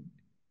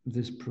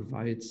this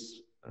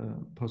provides a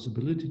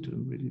possibility to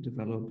really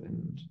develop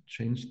and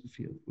change the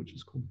field, which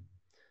is cool.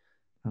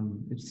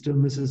 It still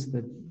misses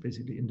that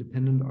basically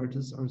independent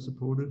artists are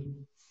supported,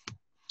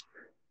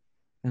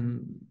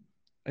 and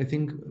I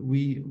think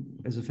we,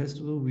 as a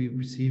festival, we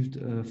received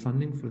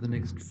funding for the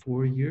next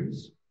 4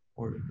 years,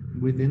 or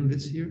within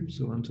this year,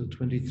 so until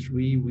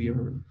 23 we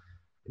are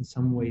in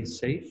some way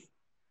safe.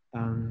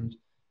 And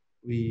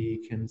we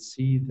can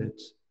see that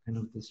kind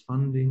of this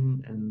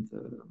funding and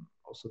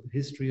also the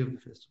history of the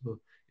festival,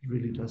 it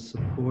really does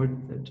support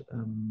that.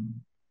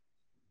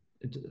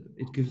 It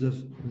gives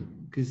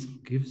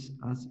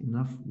us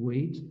enough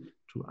weight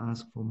to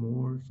ask for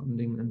more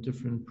funding and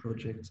different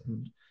projects,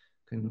 and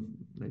kind of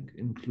like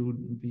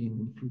being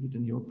included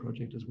in your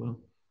project as well.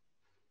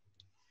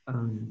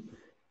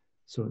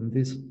 So in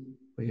this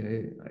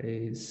way,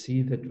 I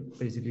see that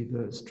basically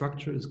the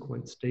structure is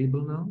quite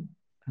stable now,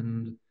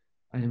 and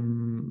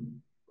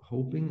I'm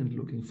hoping and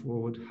looking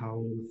forward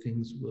how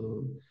things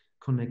will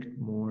connect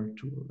more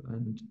to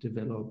and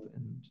develop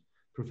and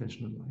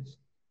professionalize.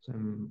 So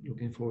I'm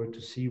looking forward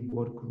to see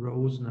what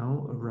grows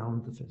now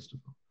around the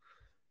festival.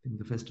 I think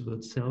the festival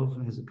itself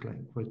has a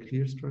quite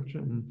clear structure,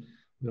 and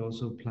we're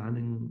also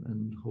planning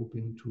and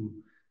hoping to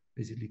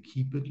basically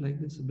keep it like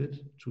this a bit,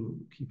 to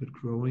keep it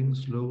growing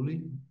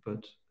slowly,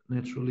 but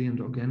naturally and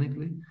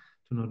organically,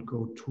 to not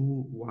go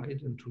too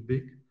wide and too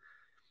big.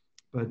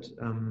 But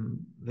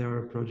there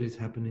are projects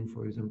happening,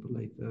 for example,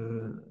 like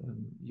the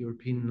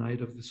European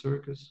Night of the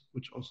Circus,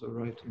 which also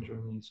arrived in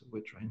Germany. So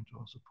we're trying to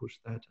also push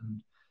that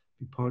and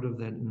be part of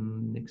that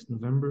in next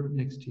November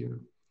next year.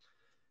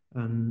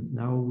 And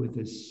now with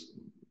this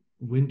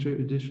winter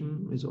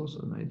edition is also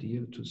an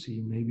idea to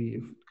see maybe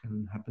if it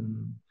can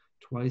happen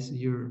twice a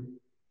year,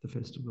 the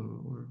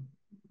festival, or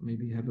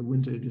maybe have a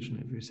winter edition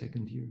every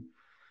second year.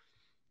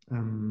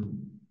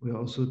 We're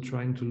also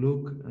trying to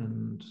look,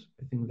 and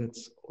I think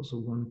that's also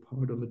one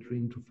part of a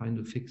dream, to find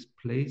a fixed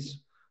place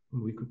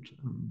where we could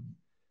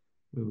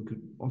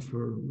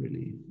offer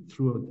really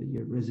throughout the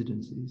year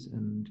residencies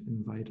and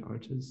invite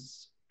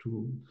artists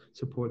to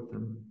support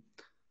them.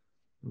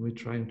 And we're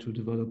trying to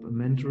develop a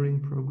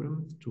mentoring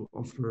program to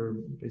offer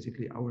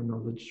basically our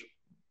knowledge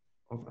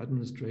of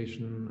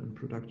administration and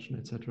production,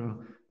 etc.,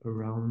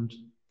 around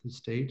the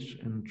stage,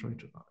 and try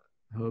to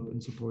help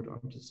and support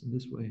artists in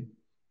this way.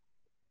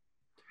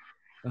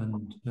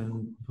 And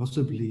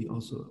possibly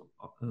also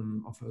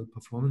offer a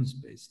performance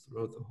space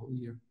throughout the whole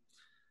year.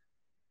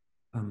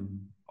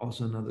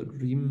 Also another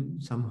dream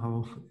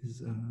somehow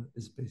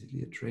is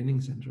basically a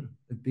training center,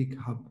 a big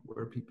hub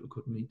where people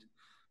could meet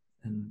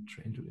and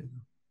train together.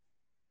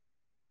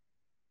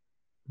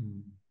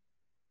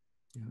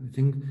 Yeah,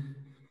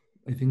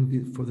 I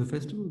think for the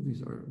festival,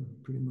 these are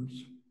pretty much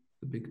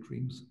the big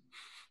dreams.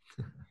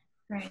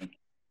 Right.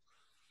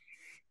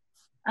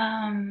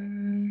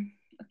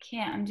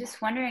 Okay, I'm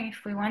just wondering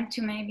if we want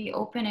to maybe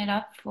open it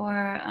up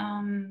for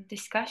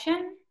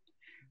discussion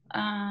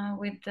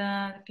with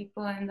the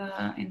people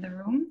in the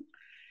room.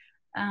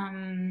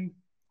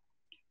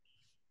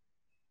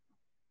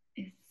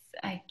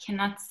 I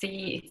cannot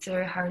see. It's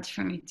very hard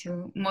for me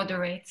to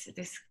moderate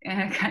this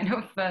kind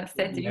of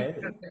setting.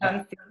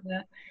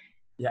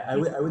 Yeah,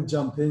 I would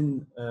jump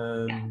in.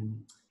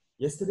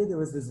 Yesterday there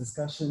was this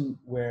discussion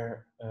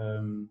where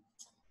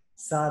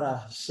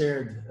Sarah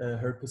shared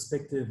her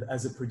perspective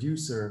as a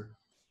producer,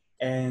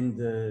 and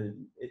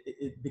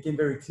it became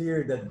very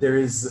clear that there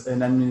is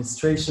an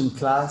administration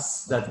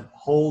class that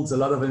holds a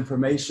lot of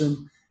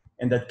information,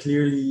 and that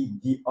clearly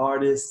the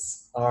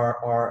artists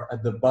are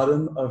at the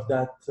bottom of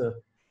that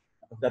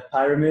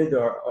pyramid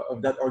or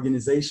of that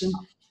organization.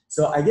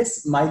 So I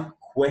guess my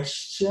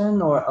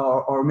question,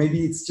 or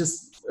maybe it's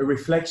just a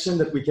reflection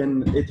that we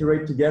can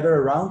iterate together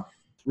around.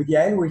 With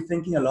Yael, we're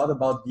thinking a lot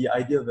about the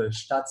idea of a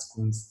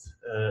Staatskunst.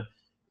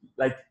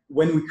 Like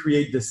when we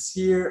create the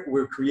sphere,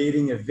 we're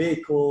creating a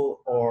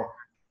vehicle or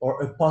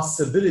a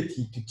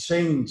possibility to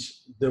change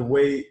the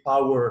way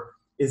power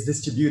is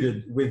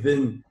distributed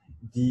within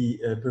the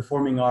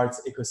performing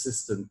arts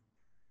ecosystem.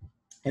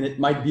 And it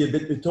might be a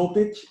bit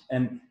utopic,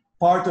 and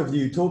part of the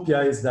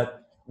utopia is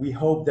that we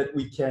hope that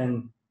we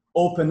can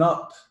open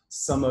up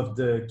some of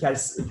the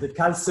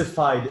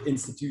calcified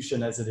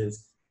institution as it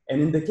is. And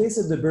in the case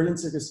of the Berlin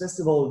Circus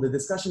Festival, the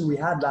discussion we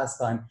had last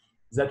time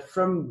is that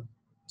from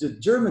the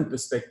German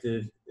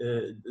perspective,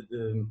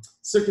 the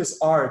circus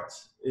art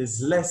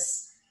is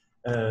less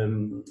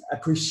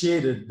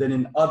appreciated than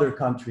in other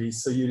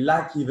countries, so you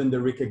lack even the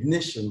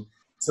recognition.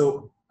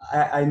 So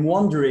I'm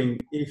wondering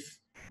if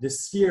the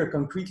sphere,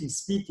 concretely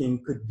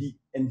speaking, could be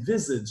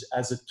envisaged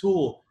as a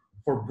tool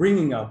for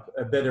bringing up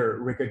a better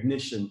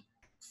recognition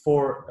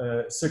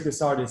for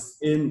circus artists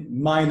in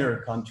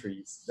minor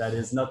countries, that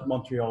is not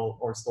Montreal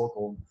or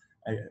Stockholm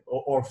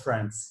or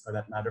France for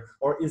that matter.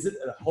 Or is it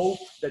a hope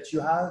that you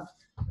have,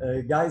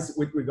 guys,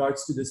 with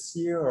regards to the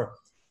sphere,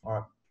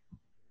 or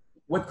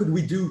what could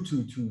we do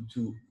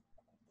to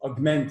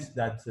augment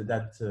that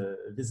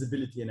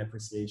visibility and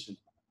appreciation?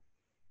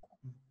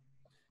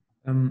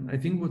 I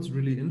think what's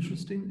really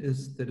interesting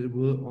is that it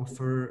will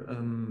offer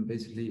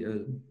basically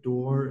a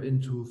door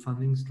into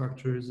funding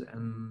structures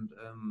and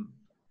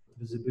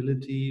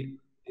visibility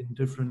in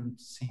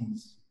different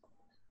scenes.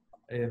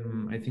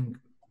 I think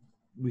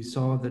we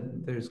saw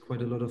that there's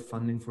quite a lot of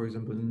funding, for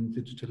example, in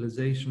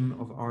digitalization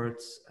of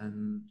arts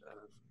and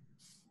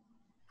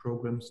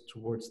programs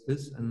towards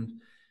this. And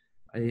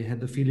I had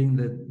the feeling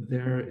that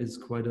there is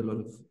quite a lot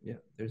of,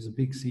 there's a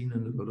big scene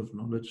and a lot of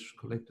knowledge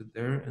collected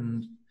there.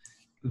 And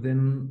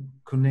then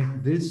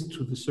connect this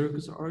to the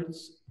circus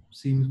arts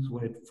seems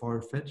quite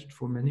far-fetched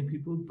for many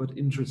people, but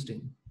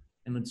interesting.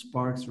 And it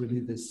sparks really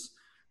this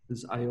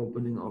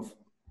eye-opening of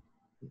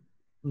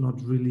not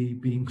really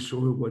being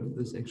sure what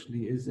this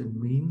actually is and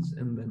means,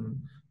 and then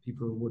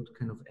people would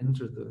kind of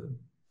enter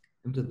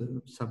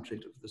the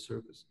subject of the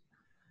circus.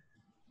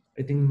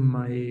 I think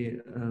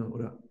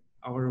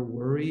our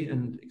worry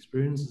and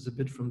experience is a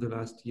bit from the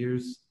last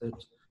years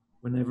that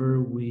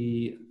whenever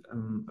we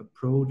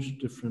approach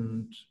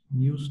different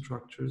new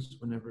structures,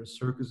 whenever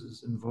circus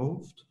is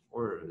involved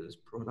or is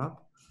brought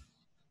up,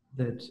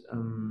 that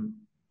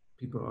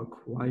people are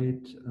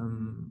quite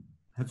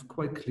have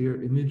quite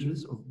clear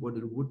images of what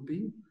it would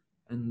be,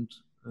 and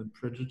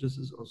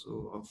prejudices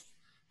also of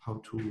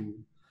how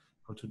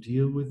to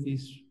deal with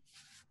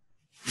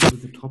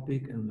with the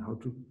topic and how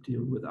to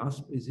deal with us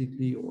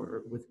basically,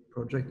 or with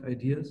project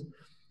ideas.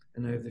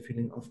 And I have the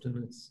feeling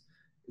often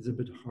it's a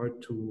bit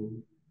hard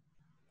to,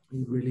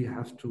 you really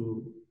have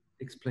to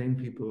explain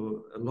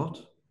people a lot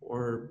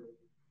or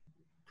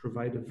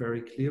provide a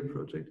very clear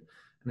project.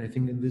 And I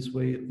think in this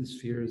way, the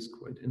sphere is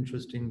quite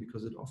interesting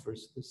because it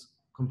offers this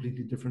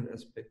completely different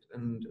aspect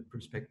and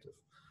perspective.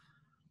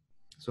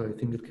 So I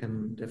think it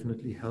can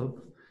definitely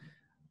help.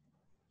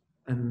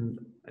 And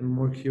I'm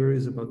more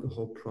curious about the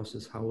whole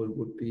process, how it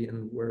would be,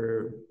 and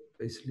where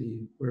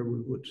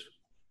we would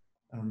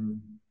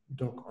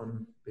dock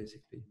on,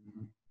 basically.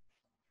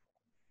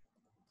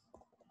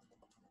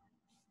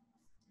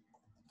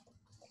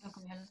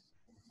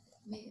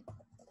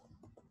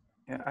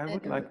 Yeah, I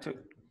would like to.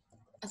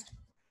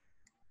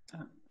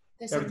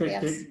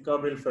 Take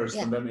Gabriel first,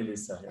 and then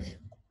Elisa.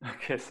 Yeah.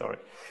 Okay, sorry.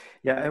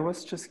 Yeah, I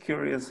was just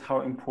curious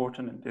how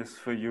important it is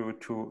for you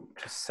to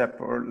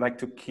separate, like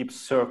to keep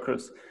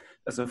circus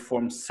as a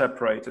form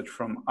separated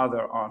from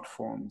other art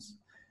forms.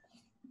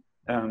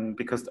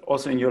 Because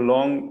also in your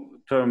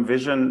long-term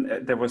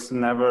vision, there was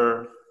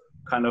never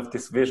kind of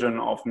this vision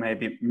of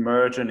maybe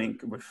merging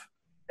with,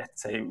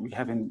 let's say, we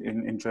have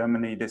in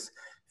Germany this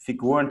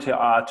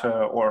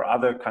Figurentheater or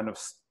other kind of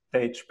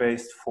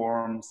stage-based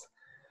forms.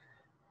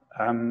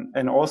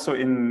 And also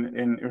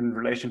in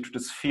relation to the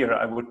sphere,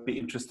 I would be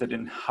interested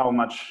in how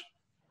much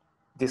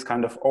this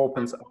kind of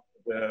opens up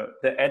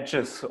the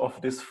edges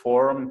of this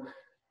form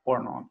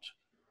or not.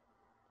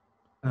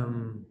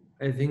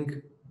 I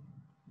think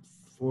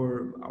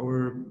for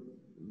our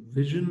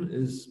vision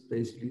is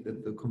basically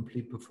that the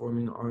complete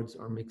performing arts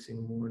are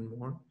mixing more and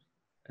more.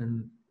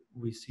 And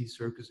we see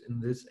circus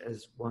in this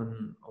as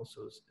one,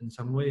 also in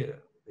some way,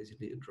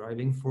 basically a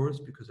driving force,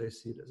 because I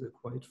see it as a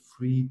quite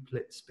free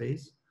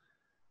space.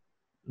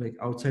 Like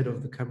outside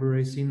of the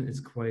cabaret scene, it's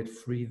quite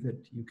free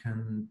that you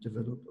can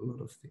develop a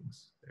lot of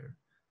things there.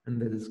 And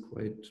that is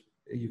quite,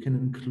 you can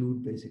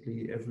include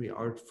basically every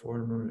art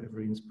form or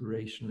every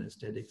inspiration,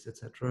 aesthetics,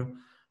 etc.,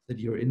 that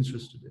you're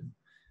interested in.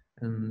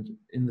 And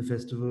in the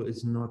festival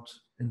is not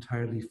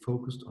entirely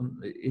focused on,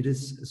 it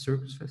is a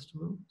circus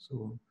festival.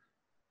 So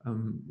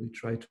we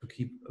try to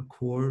keep a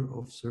core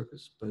of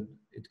circus, but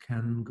it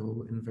can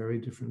go in very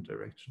different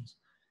directions.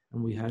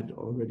 And we had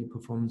already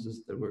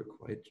performances that were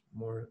quite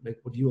more like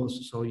what you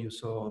also saw. You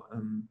saw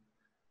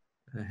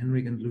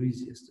Henrik and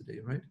Louise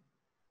yesterday, right?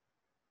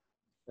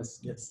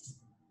 Yes.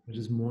 Which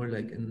is more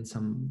like in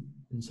some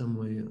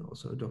way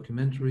also a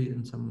documentary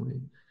in some way,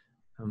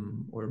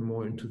 or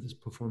more into this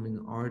performing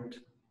art,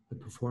 the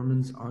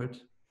performance art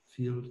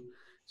field.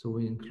 So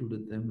we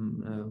included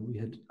them. We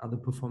had other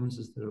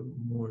performances that are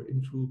more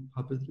into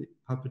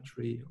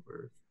puppetry,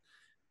 or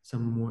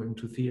some more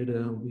into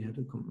theater. We had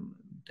a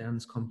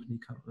dance company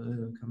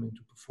coming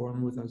to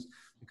perform with us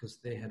because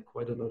they had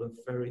quite a lot of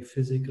very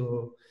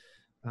physical,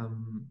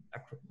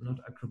 not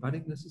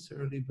acrobatic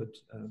necessarily, but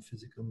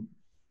physical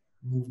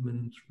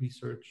movement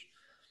research.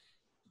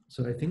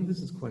 So I think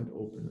this is quite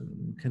open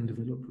and can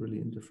develop really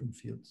in different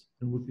fields,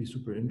 and would be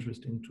super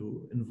interesting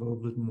to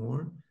involve it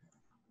more.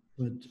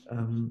 But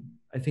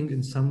I think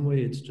in some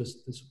way it's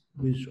just this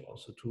wish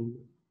also to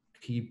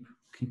keep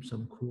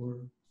some core.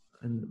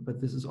 But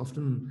this is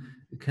often,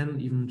 it can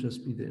even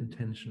just be the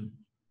intention.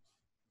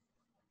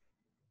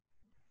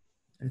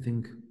 I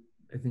think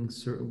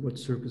what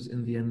circus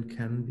in the end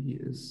can be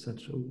is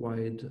such a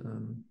wide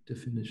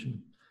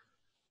definition.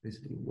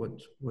 Basically,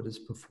 what is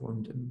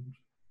performed and.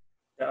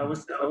 Yeah, I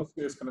was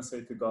just going to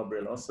say to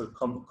Gabriel, also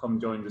come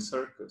join the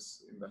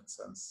circus in that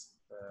sense.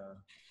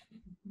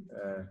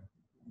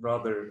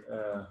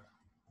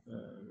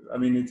 I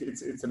mean,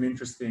 it's an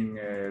interesting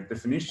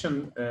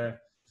definition.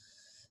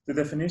 The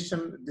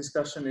definition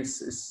discussion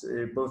is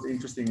both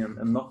interesting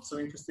and not so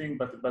interesting,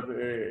 but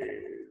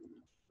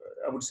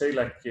I would say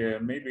like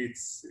maybe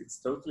it's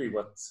totally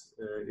what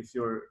if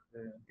you're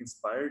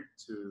inspired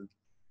to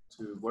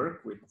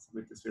work with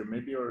the sphere,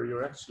 maybe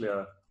you're actually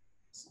a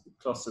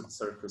closet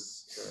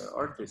circus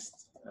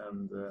artist,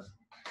 and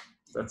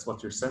that's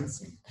what you're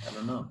sensing. I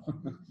don't know.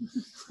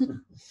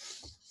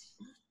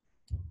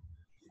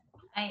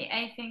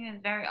 I think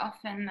that very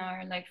often,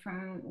 or like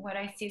from what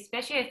I see,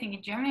 especially I think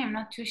in Germany, I'm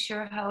not too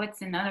sure how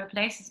it's in other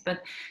places,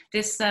 but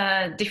this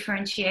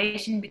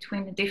differentiation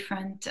between the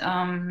different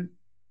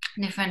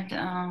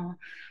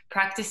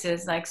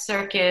practices like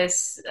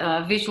circus,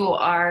 visual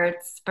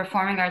arts,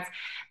 performing arts,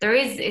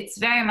 it's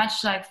very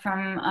much like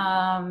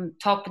from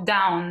top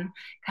down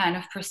kind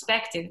of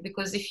perspective,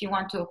 because if you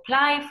want to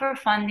apply for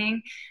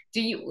funding,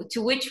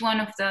 to which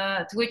one of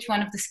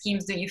the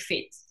schemes do you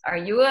fit? Are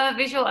you a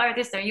visual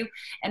artist?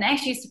 And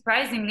actually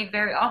surprisingly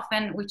very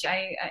often, which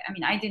I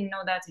mean I didn't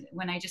know that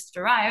when I just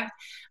arrived,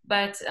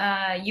 but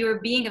you're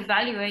being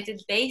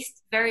evaluated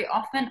based very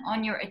often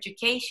on your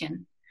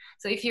education.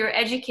 So if you're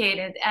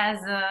educated as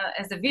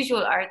a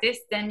visual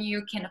artist, then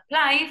you can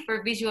apply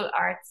for visual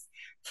arts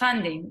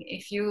funding.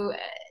 If you,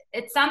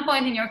 at some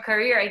point in your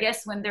career, I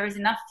guess when there's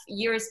enough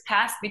years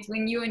passed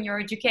between you and your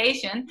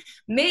education,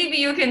 maybe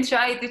you can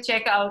try to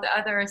check out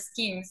other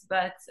schemes.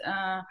 But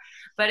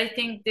I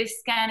think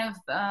this kind of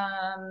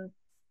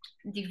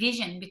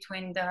division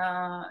between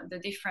the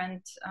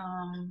different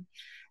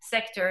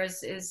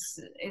sectors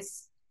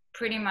is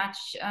pretty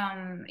much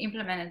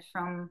implemented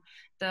from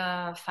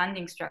the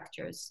funding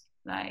structures.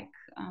 Like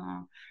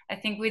I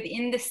think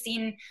within the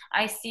scene,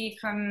 I see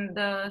from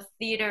the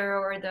theater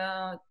or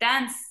the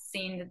dance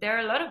scene that there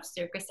are a lot of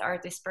circus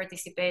artists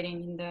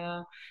participating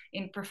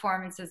in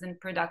performances and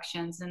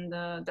productions, and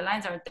the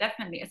lines are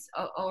definitely, it's,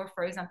 or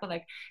for example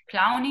like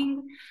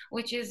clowning,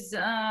 which is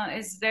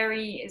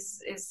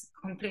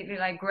completely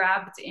like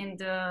grabbed in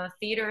the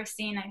theater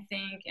scene, I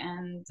think.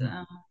 And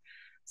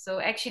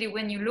so actually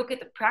when you look at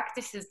the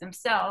practices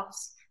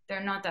themselves,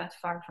 they're not that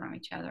far from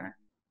each other.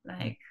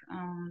 Like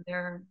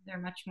they're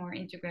much more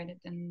integrated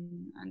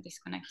and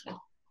disconnected.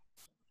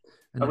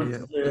 I would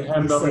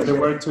hand over the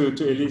word to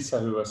Elisa,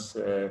 who was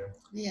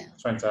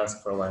trying to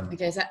ask for a while.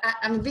 Okay, so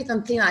I'm a bit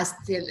on thin ice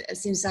still,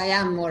 since I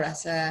am more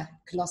as a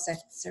closet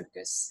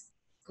circus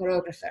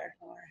choreographer.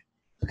 Or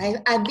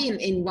I've been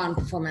in one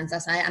performance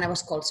and I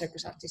was called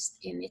circus artist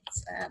in it,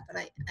 but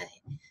I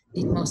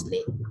did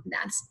mostly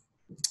dance.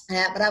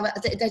 But I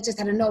just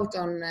had a note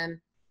on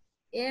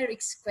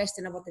Eric's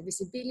question about the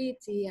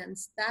visibility and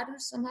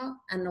status somehow,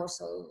 and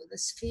also the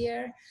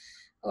sphere,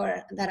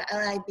 or that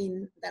I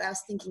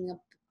was thinking a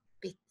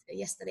bit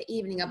yesterday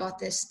evening about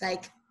this,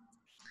 like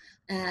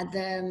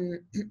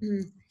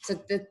so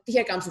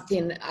here comes the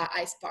thin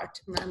ice part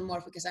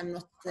more, because I'm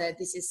not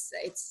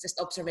it's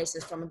just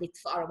observations from a bit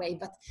far away,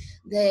 but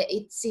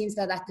it seems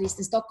that at least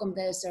in Stockholm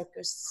the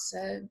circus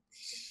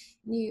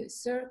new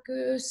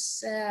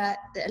circus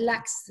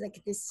lacks like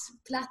this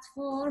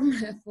platform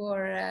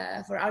for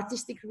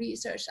artistic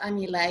research. I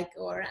mean, like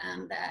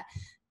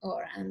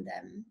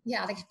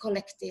yeah, like a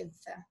collective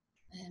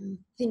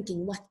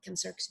thinking. What can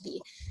circus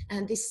be?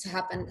 And this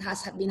has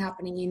been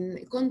happening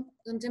in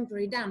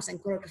contemporary dance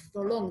and choreography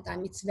for a long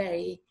time. It's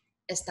very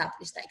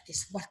established, like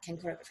this. What can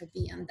choreography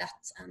be? And that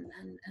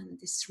and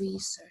this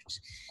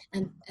research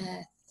and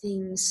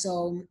things.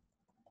 So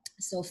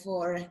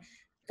for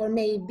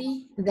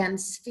maybe then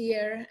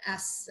sphere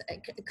as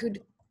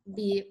could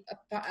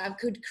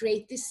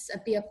create this,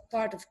 be a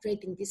part of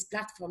creating this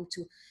platform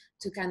to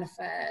kind of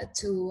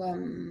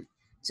to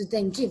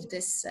then give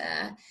this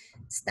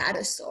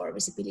status or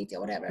visibility or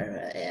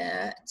whatever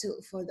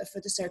for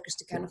the circus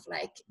to kind of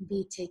like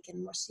be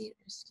taken more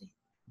seriously.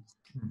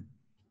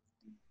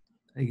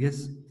 I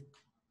guess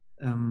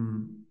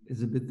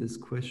is a bit this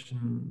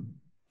question.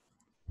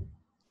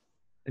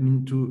 I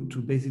mean,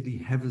 to basically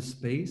have a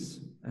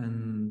space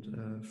and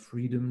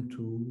freedom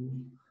to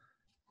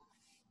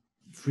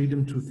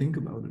think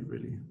about it,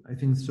 really. I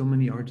think so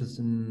many artists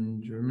in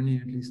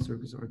Germany, at least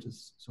circus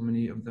artists, so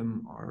many of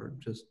them are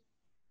just,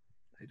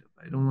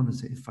 I don't want to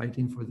say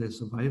fighting for their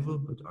survival,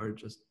 but are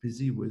just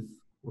busy with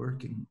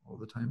working all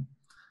the time.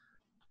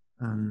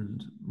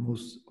 And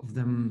most of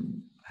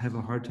them have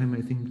a hard time,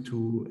 I think,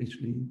 to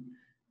actually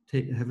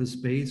have a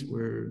space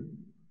where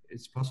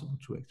it's possible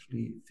to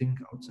actually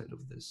think outside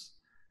of this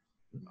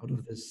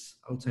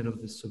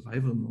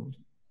survival mode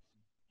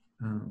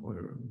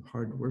or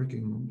hard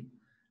working mode.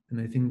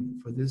 And I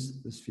think for this,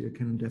 the sphere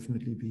can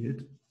definitely be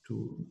it,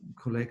 to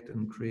collect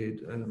and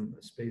create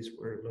a space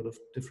where a lot of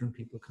different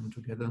people come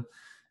together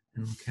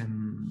and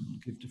can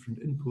give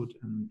different input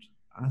and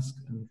ask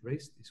and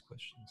raise these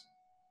questions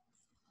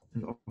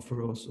and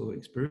offer also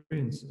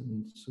experience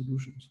and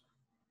solutions.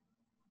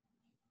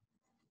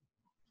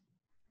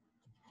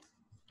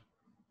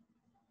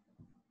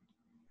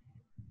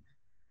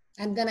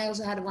 And then I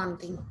also had one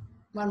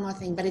more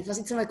thing, but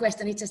it's not a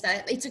question. It's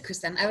a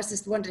question. I was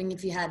just wondering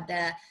if you had,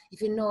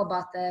 if you know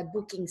about the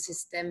booking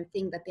system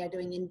thing that they are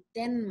doing in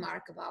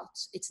Denmark about.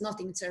 It's not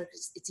in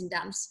circus, it's in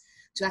dance,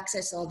 to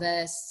access all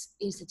the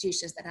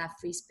institutions that have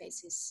free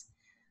spaces.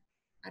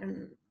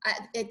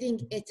 I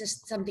think it's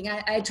just something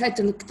I tried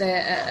to look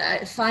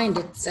find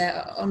it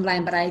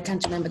online, but I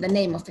can't remember the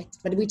name of it.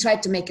 But we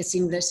tried to make a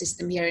similar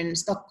system here in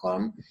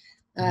Stockholm.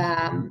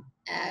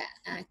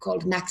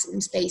 Called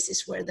maximum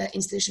spaces, where the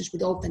institutions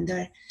would open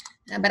their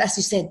but as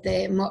you said,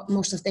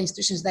 most of the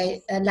institutions,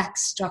 they lack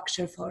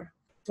structure for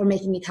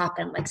making it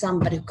happen, like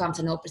somebody who comes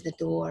and opens the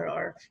door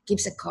or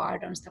gives a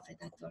card and stuff like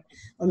that,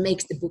 or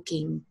makes the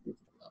booking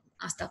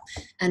and stuff.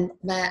 And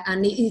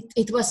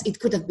it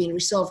could have been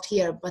resolved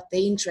here, but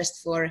the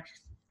interest for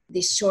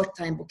this short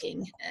time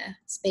booking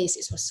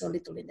spaces was so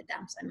little in the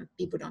dams. I mean,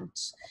 people don't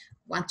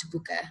want to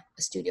book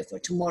a studio for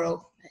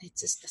tomorrow. It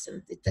just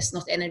does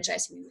not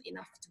energize me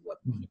enough to work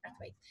in that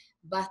way.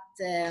 But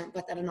I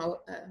don't know.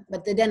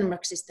 But the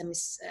Denmark system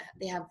is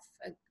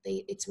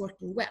it's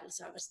working well.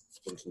 So I was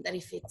thinking that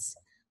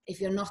if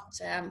you're not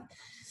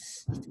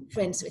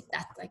friends with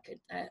that,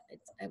 I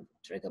would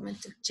recommend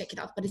to check it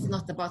out. But it's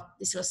not about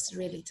this. Was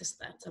really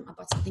just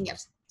about something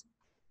else.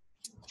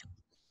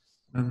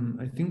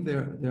 I think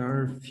there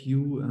are a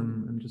few.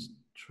 I'm just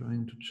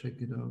trying to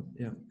check it out.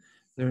 Yeah,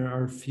 There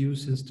are few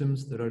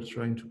systems that are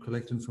trying to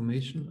collect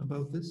information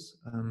about this,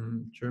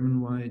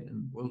 German-wide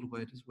and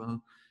worldwide as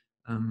well,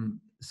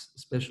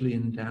 especially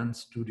in dance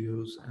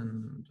studios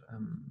and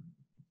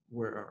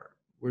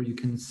where you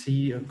can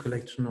see a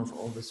collection of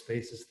all the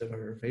spaces that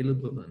are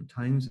available and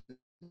times.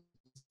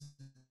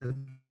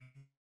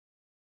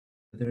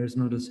 There is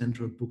not a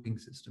central booking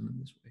system in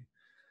this way.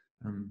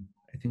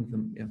 I think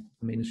the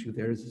main issue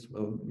there is as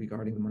well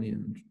regarding the money,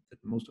 and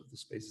that most of the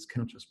spaces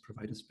cannot just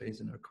provide a space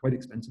and are quite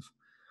expensive.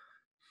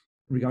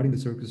 Regarding the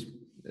circus,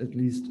 at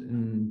least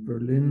in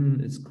Berlin,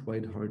 it's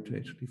quite hard to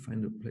actually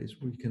find a place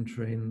where you can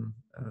train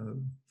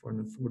for an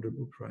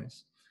affordable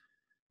price.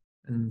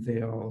 And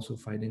they are also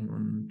fighting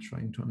on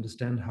trying to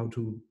understand how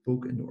to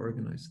book and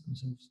organize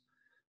themselves.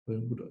 But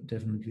it would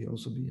definitely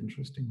also be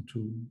interesting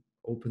to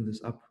open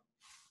this up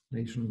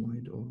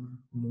nationwide or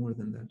more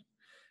than that.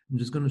 I'm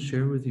just going to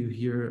share with you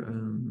here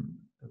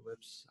a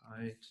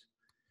website.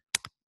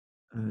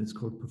 It's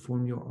called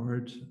Perform Your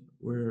Art,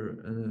 where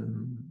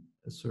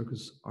a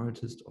circus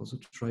artist also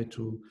tried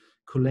to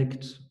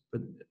collect,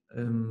 but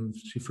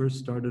she first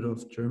started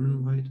off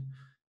German-wide,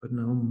 but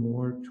now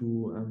more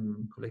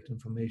to collect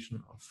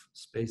information of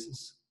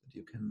spaces that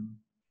you can,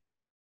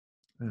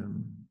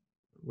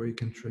 where you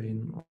can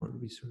train or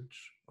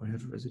research or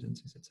have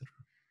residencies, etc.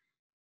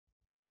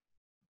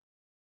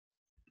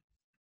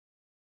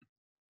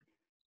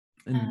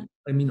 And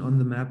I mean, on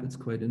the map, it's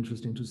quite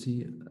interesting to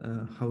see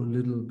how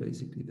little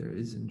basically there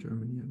is in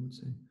Germany, I would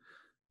say.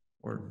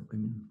 Or, I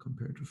mean,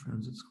 compared to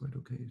France, it's quite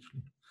okay,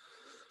 actually.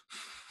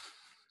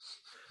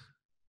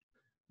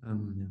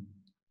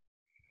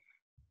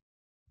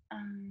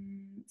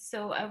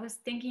 So I was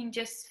thinking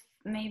just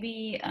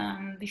maybe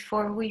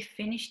before we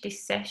finish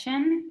this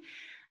session,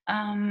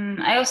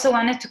 I also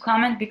wanted to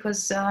comment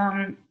because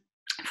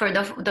for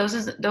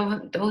those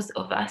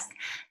of us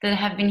that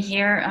have been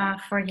here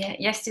for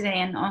yesterday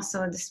and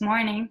also this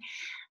morning,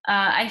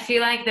 I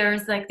feel like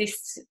there's like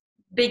this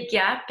big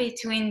gap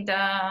between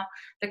the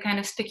kind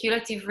of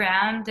speculative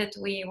realm that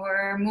we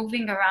were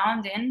moving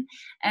around in,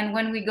 and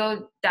when we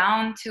go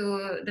down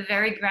to the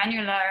very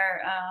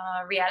granular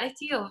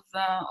reality of,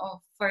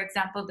 for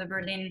example, the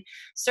Berlin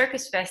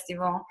Circus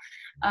Festival,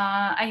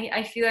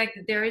 I feel like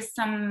there is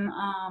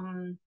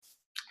some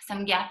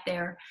gap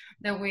there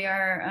that we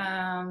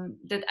are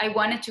that I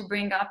wanted to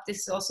bring up. This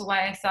is also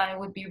why I thought it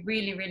would be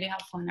really, really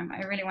helpful, and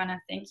I really want to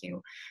thank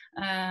you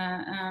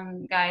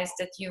guys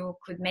that you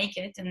could make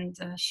it and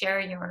share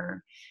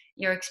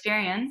your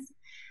experience,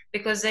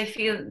 because I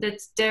feel that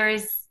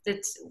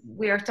that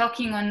we are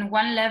talking on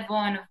one level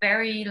on a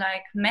very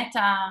like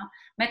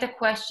meta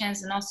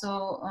questions, and also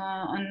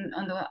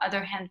on the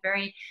other hand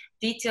very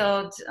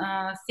detailed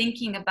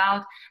thinking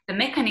about the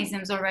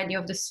mechanisms already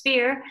of the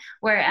sphere,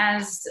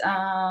 whereas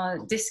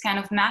this kind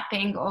of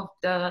mapping of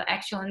the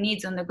actual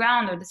needs on the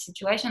ground or the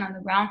situation on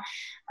the ground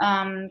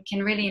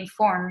can really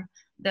inform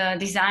the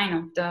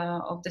design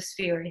of the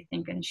sphere, I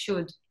think, and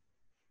should.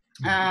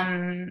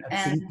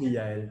 Absolutely,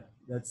 Yael.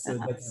 That's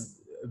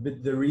a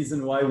bit the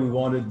reason why we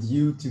wanted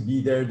you to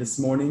be there this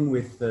morning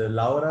with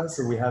Laura.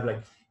 So we have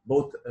like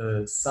both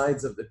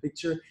sides of the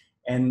picture.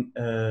 And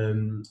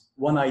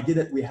one idea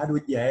that we had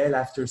with Yael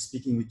after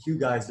speaking with you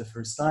guys the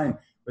first time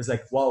was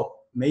like, wow,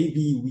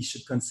 maybe we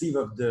should conceive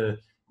of the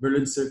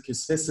Berlin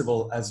Circus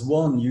Festival as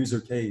one user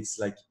case,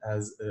 like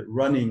as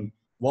running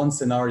one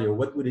scenario.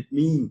 What would it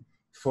mean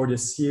for the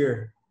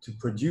sphere to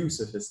produce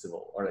a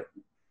festival? All right.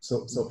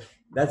 So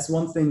that's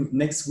one thing.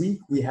 Next week,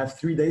 we have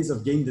 3 days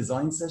of game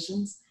design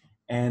sessions.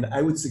 And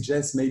I would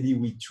suggest maybe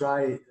we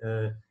try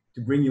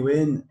to bring you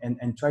in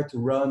and try to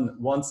run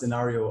one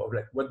scenario of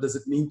like, what does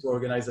it mean to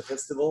organize a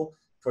festival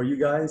for you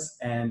guys?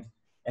 And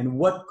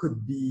what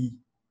could be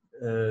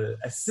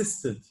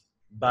assisted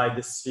by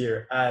the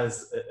sphere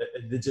as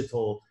a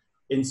digital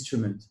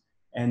instrument,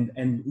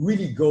 and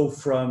really go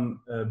from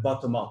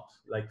bottom up,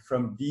 like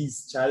from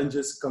these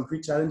challenges,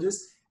 concrete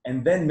challenges,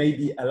 and then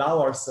maybe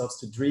allow ourselves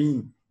to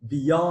dream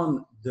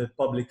beyond the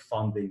public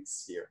funding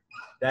sphere.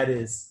 That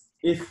is,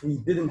 if we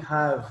didn't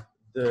have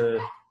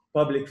the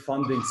public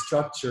funding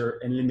structure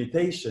and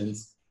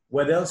limitations,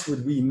 what else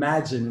would we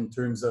imagine in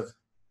terms of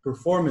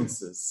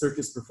performances,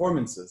 circus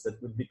performances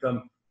that would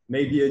become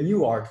maybe a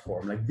new art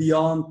form, like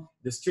beyond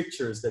the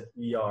strictures that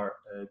we are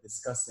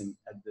discussing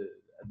at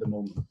the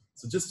moment.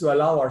 So just to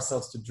allow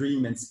ourselves to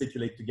dream and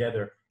speculate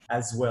together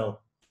as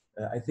well,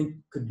 I think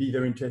could be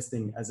very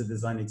interesting as a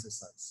design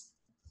exercise.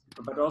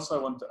 But also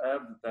I want to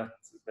add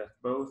that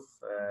both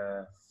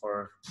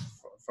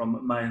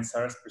from my and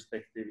Sarah's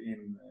perspective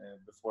in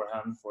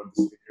beforehand for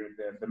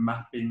the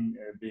mapping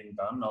being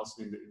done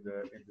also in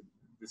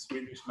the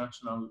Swedish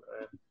national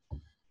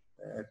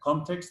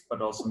context,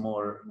 but also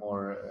more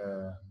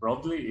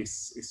broadly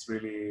is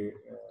really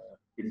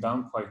been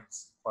done quite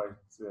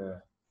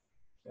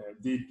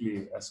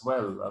deeply as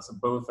well, as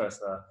both as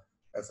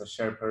a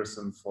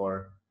chairperson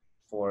for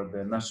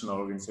the national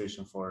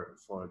organization for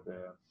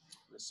the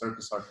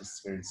circus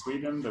artists here in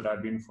Sweden that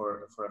I've been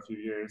for a few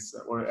years,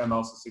 and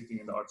also sitting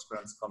in the Arts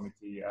Grants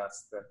Committee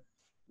as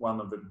one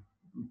of the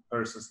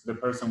the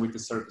person with the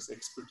circus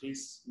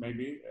expertise,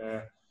 maybe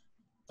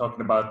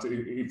talking about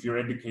if you're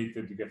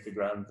educated, you get the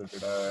grant,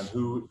 and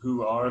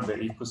who are the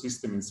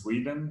ecosystem in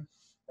Sweden,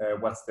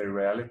 what's their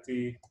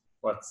reality,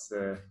 what's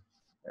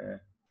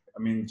I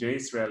mean,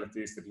 Jay's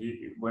reality is that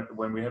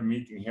when we have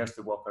meeting, he has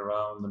to walk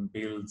around and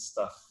build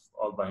stuff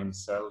all by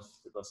himself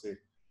because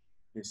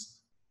he's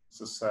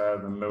so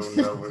sad and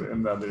lonely over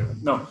and other.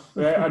 No,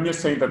 I'm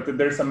just saying that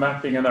there's a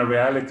mapping and a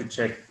reality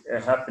check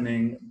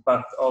happening,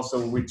 but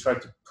also we try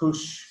to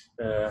push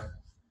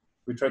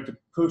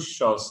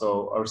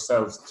also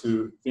ourselves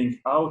to think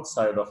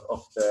outside of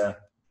the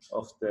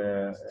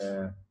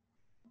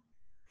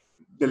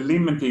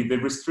limiting, the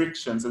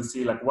restrictions, and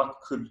see like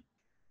what could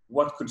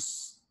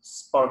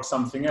spark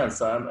something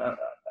else.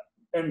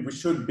 And we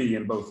should be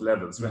in both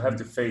levels. We have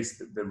to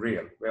face the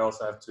real. We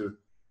also have to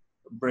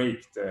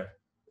break the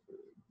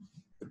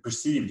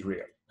perceived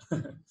real.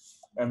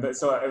 And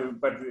so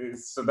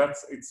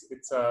that's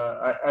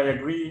I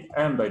agree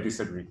and I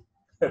disagree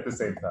at the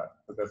same time,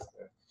 because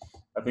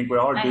I think we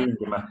are doing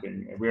the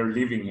mapping. We are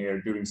living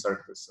here doing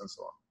Circus and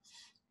so on.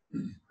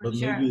 But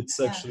maybe it's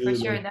actually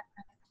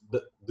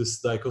this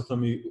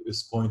dichotomy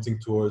is pointing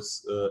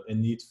towards a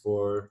need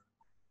for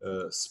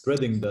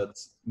spreading that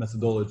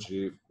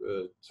methodology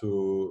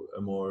to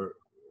a more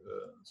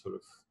sort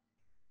of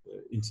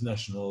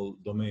international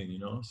domain, you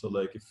know. So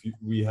like if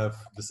we have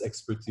this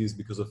expertise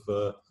because of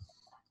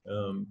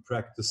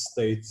practice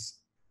state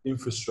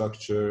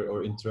infrastructure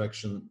or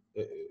interaction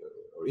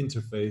or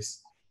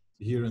interface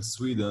here in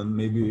Sweden,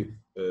 maybe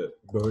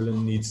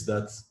Berlin needs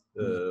that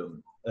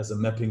as a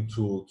mapping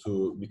tool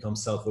to become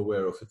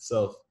self-aware of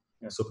itself.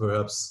 Yeah. So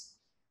perhaps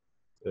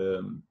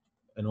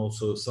and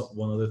also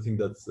one other thing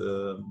that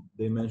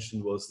they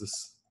mentioned was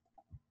this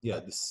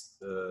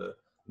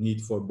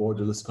need for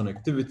borderless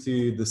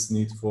connectivity, this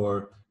need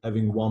for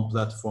having one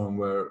platform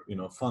where, you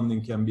know,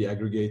 funding can be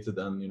aggregated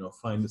and, you know,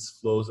 find its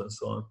flows and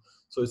so on.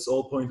 So it's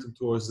all pointing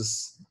towards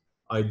this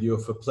idea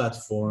of a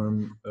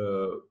platform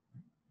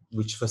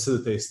which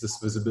facilitates this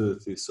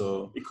visibility.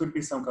 So it could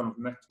be some kind of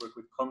network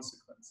with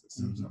consequences.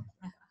 Mm-hmm.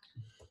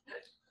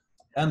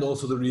 And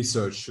also the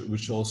research,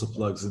 which also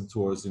plugs in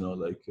towards, you know,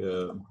 like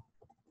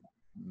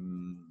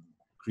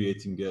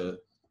creating a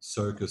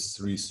circus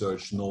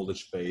research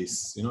knowledge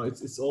base. You know,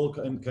 it's all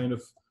kind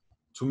of,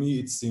 to me,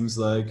 it seems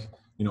like,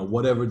 you know,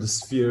 whatever the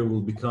sphere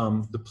will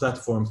become, the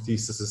platform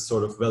thesis is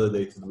sort of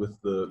validated with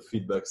the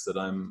feedbacks that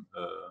I'm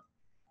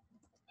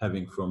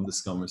having from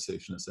this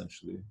conversation,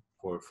 essentially,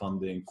 for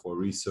funding, for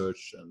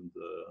research, and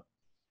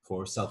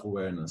for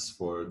self-awareness,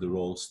 for the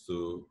roles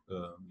to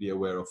be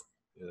aware of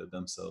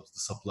themselves, the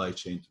supply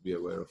chain to be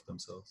aware of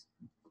themselves.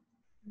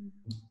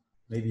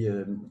 Maybe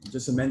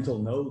just a mental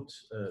note,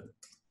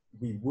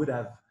 we would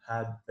have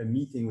had a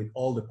meeting with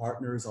all the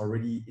partners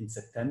already in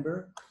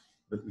September,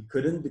 but we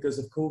couldn't because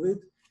of COVID.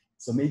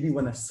 So maybe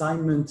one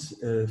assignment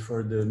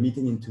for the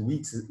meeting in 2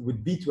 weeks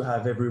would be to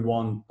have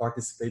everyone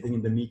participating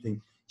in the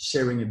meeting,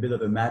 sharing a bit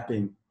of a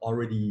mapping,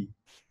 already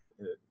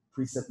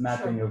preset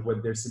mapping of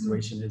what their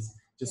situation is,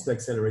 just to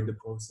accelerate the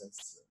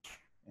process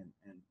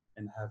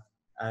and have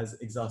as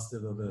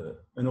exhaustive of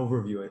an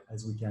overview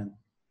as we can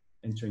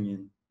entering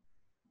in.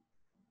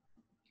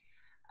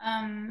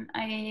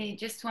 I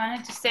just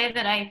wanted to say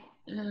that I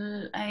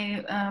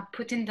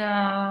put in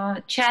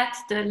the chat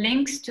the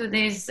links to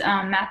these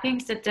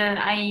mappings that the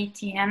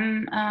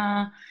IETM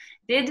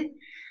did.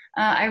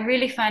 I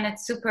really find it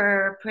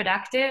super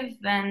productive,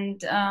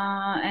 and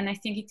I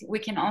think we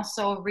can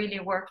also really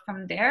work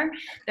from there.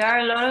 There are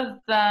a lot of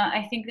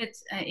I think that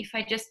if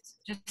I just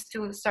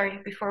to sorry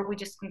before we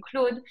just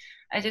conclude,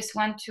 I just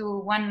want to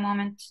one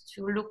moment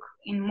to look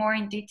more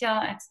in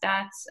detail at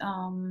that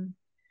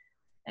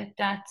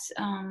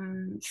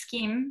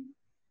scheme,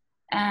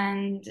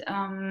 and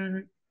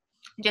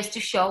just to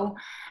show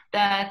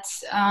that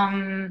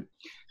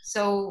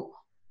so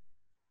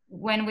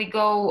when we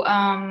go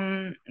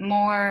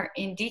more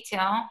in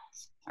detail,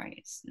 sorry,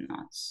 it's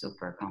not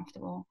super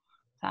comfortable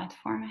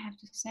platform, I have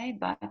to say,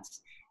 but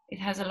it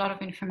has a lot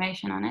of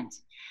information on it.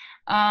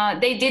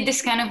 They did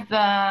this kind of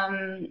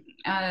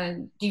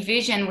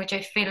division, which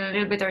I feel a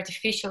little bit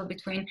artificial,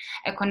 between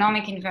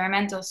economic,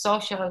 environmental,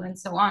 social, and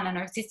so on, and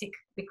artistic,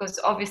 because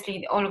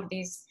obviously all of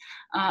these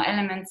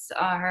elements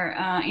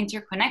are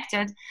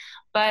interconnected.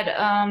 But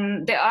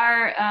there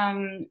are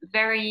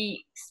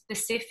very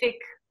specific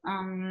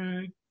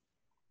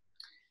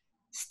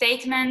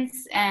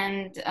statements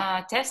and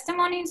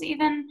testimonies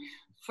even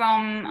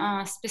from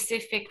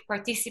specific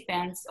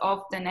participants of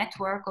the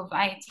network of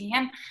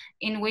IETM,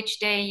 in which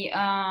they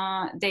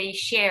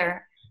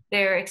share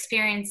their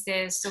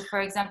experiences. So, for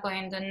example,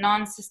 in the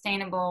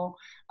non-sustainable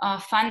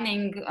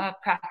funding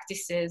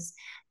practices,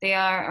 they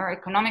are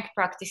economic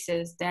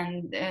practices.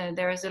 Then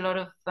there is a lot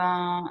of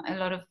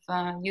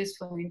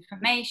useful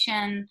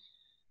information.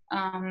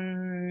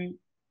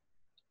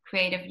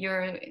 Creative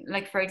Europe,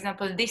 like for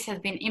example, this has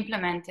been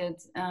implemented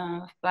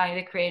by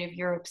the Creative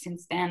Europe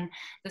since then,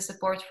 the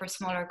support for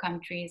smaller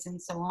countries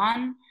and so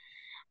on.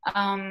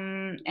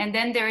 And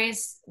then there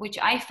is, which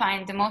I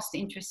find the most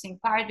interesting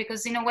part,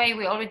 because in a way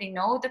we already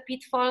know the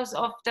pitfalls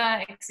of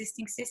the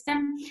existing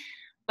system,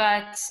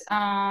 but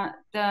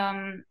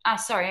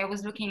sorry, I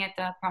was looking at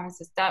the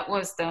promises. That's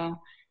why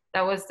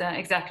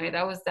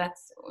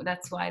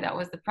that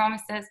was the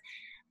promises.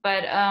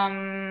 But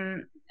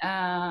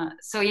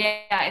so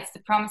yeah, it's the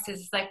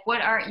promises. It's like,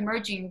 what are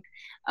emerging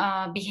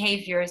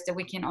behaviors that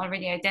we can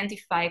already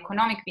identify,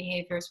 economic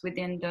behaviors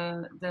within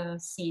the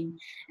scene,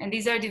 and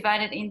these are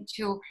divided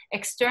into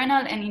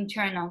external and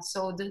internal.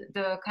 So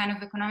the kind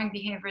of economic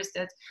behaviors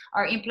that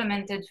are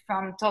implemented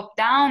from top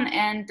down,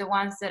 and the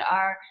ones that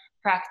are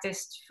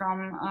practiced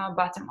from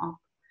bottom up.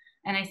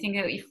 And I think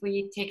that if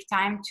we take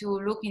time to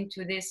look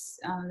into this,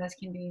 that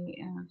can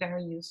be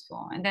very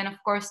useful. And then, of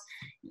course,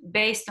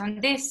 based on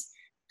this,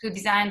 to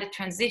design the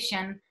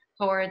transition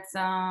towards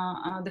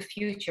the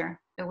future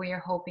that we are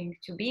hoping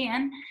to be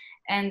in.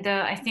 And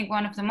I think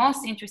one of the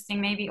most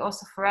interesting, maybe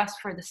also for us,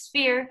 for the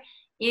sphere,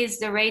 is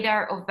the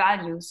radar of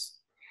values.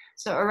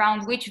 So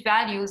around which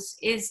values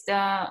is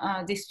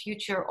this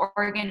future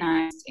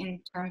organized in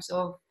terms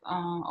of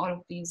all of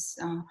these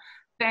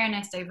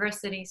fairness,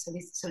 diversity,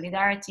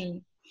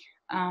 solidarity,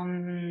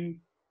 and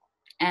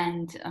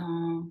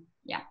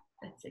yeah,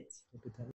 that's it.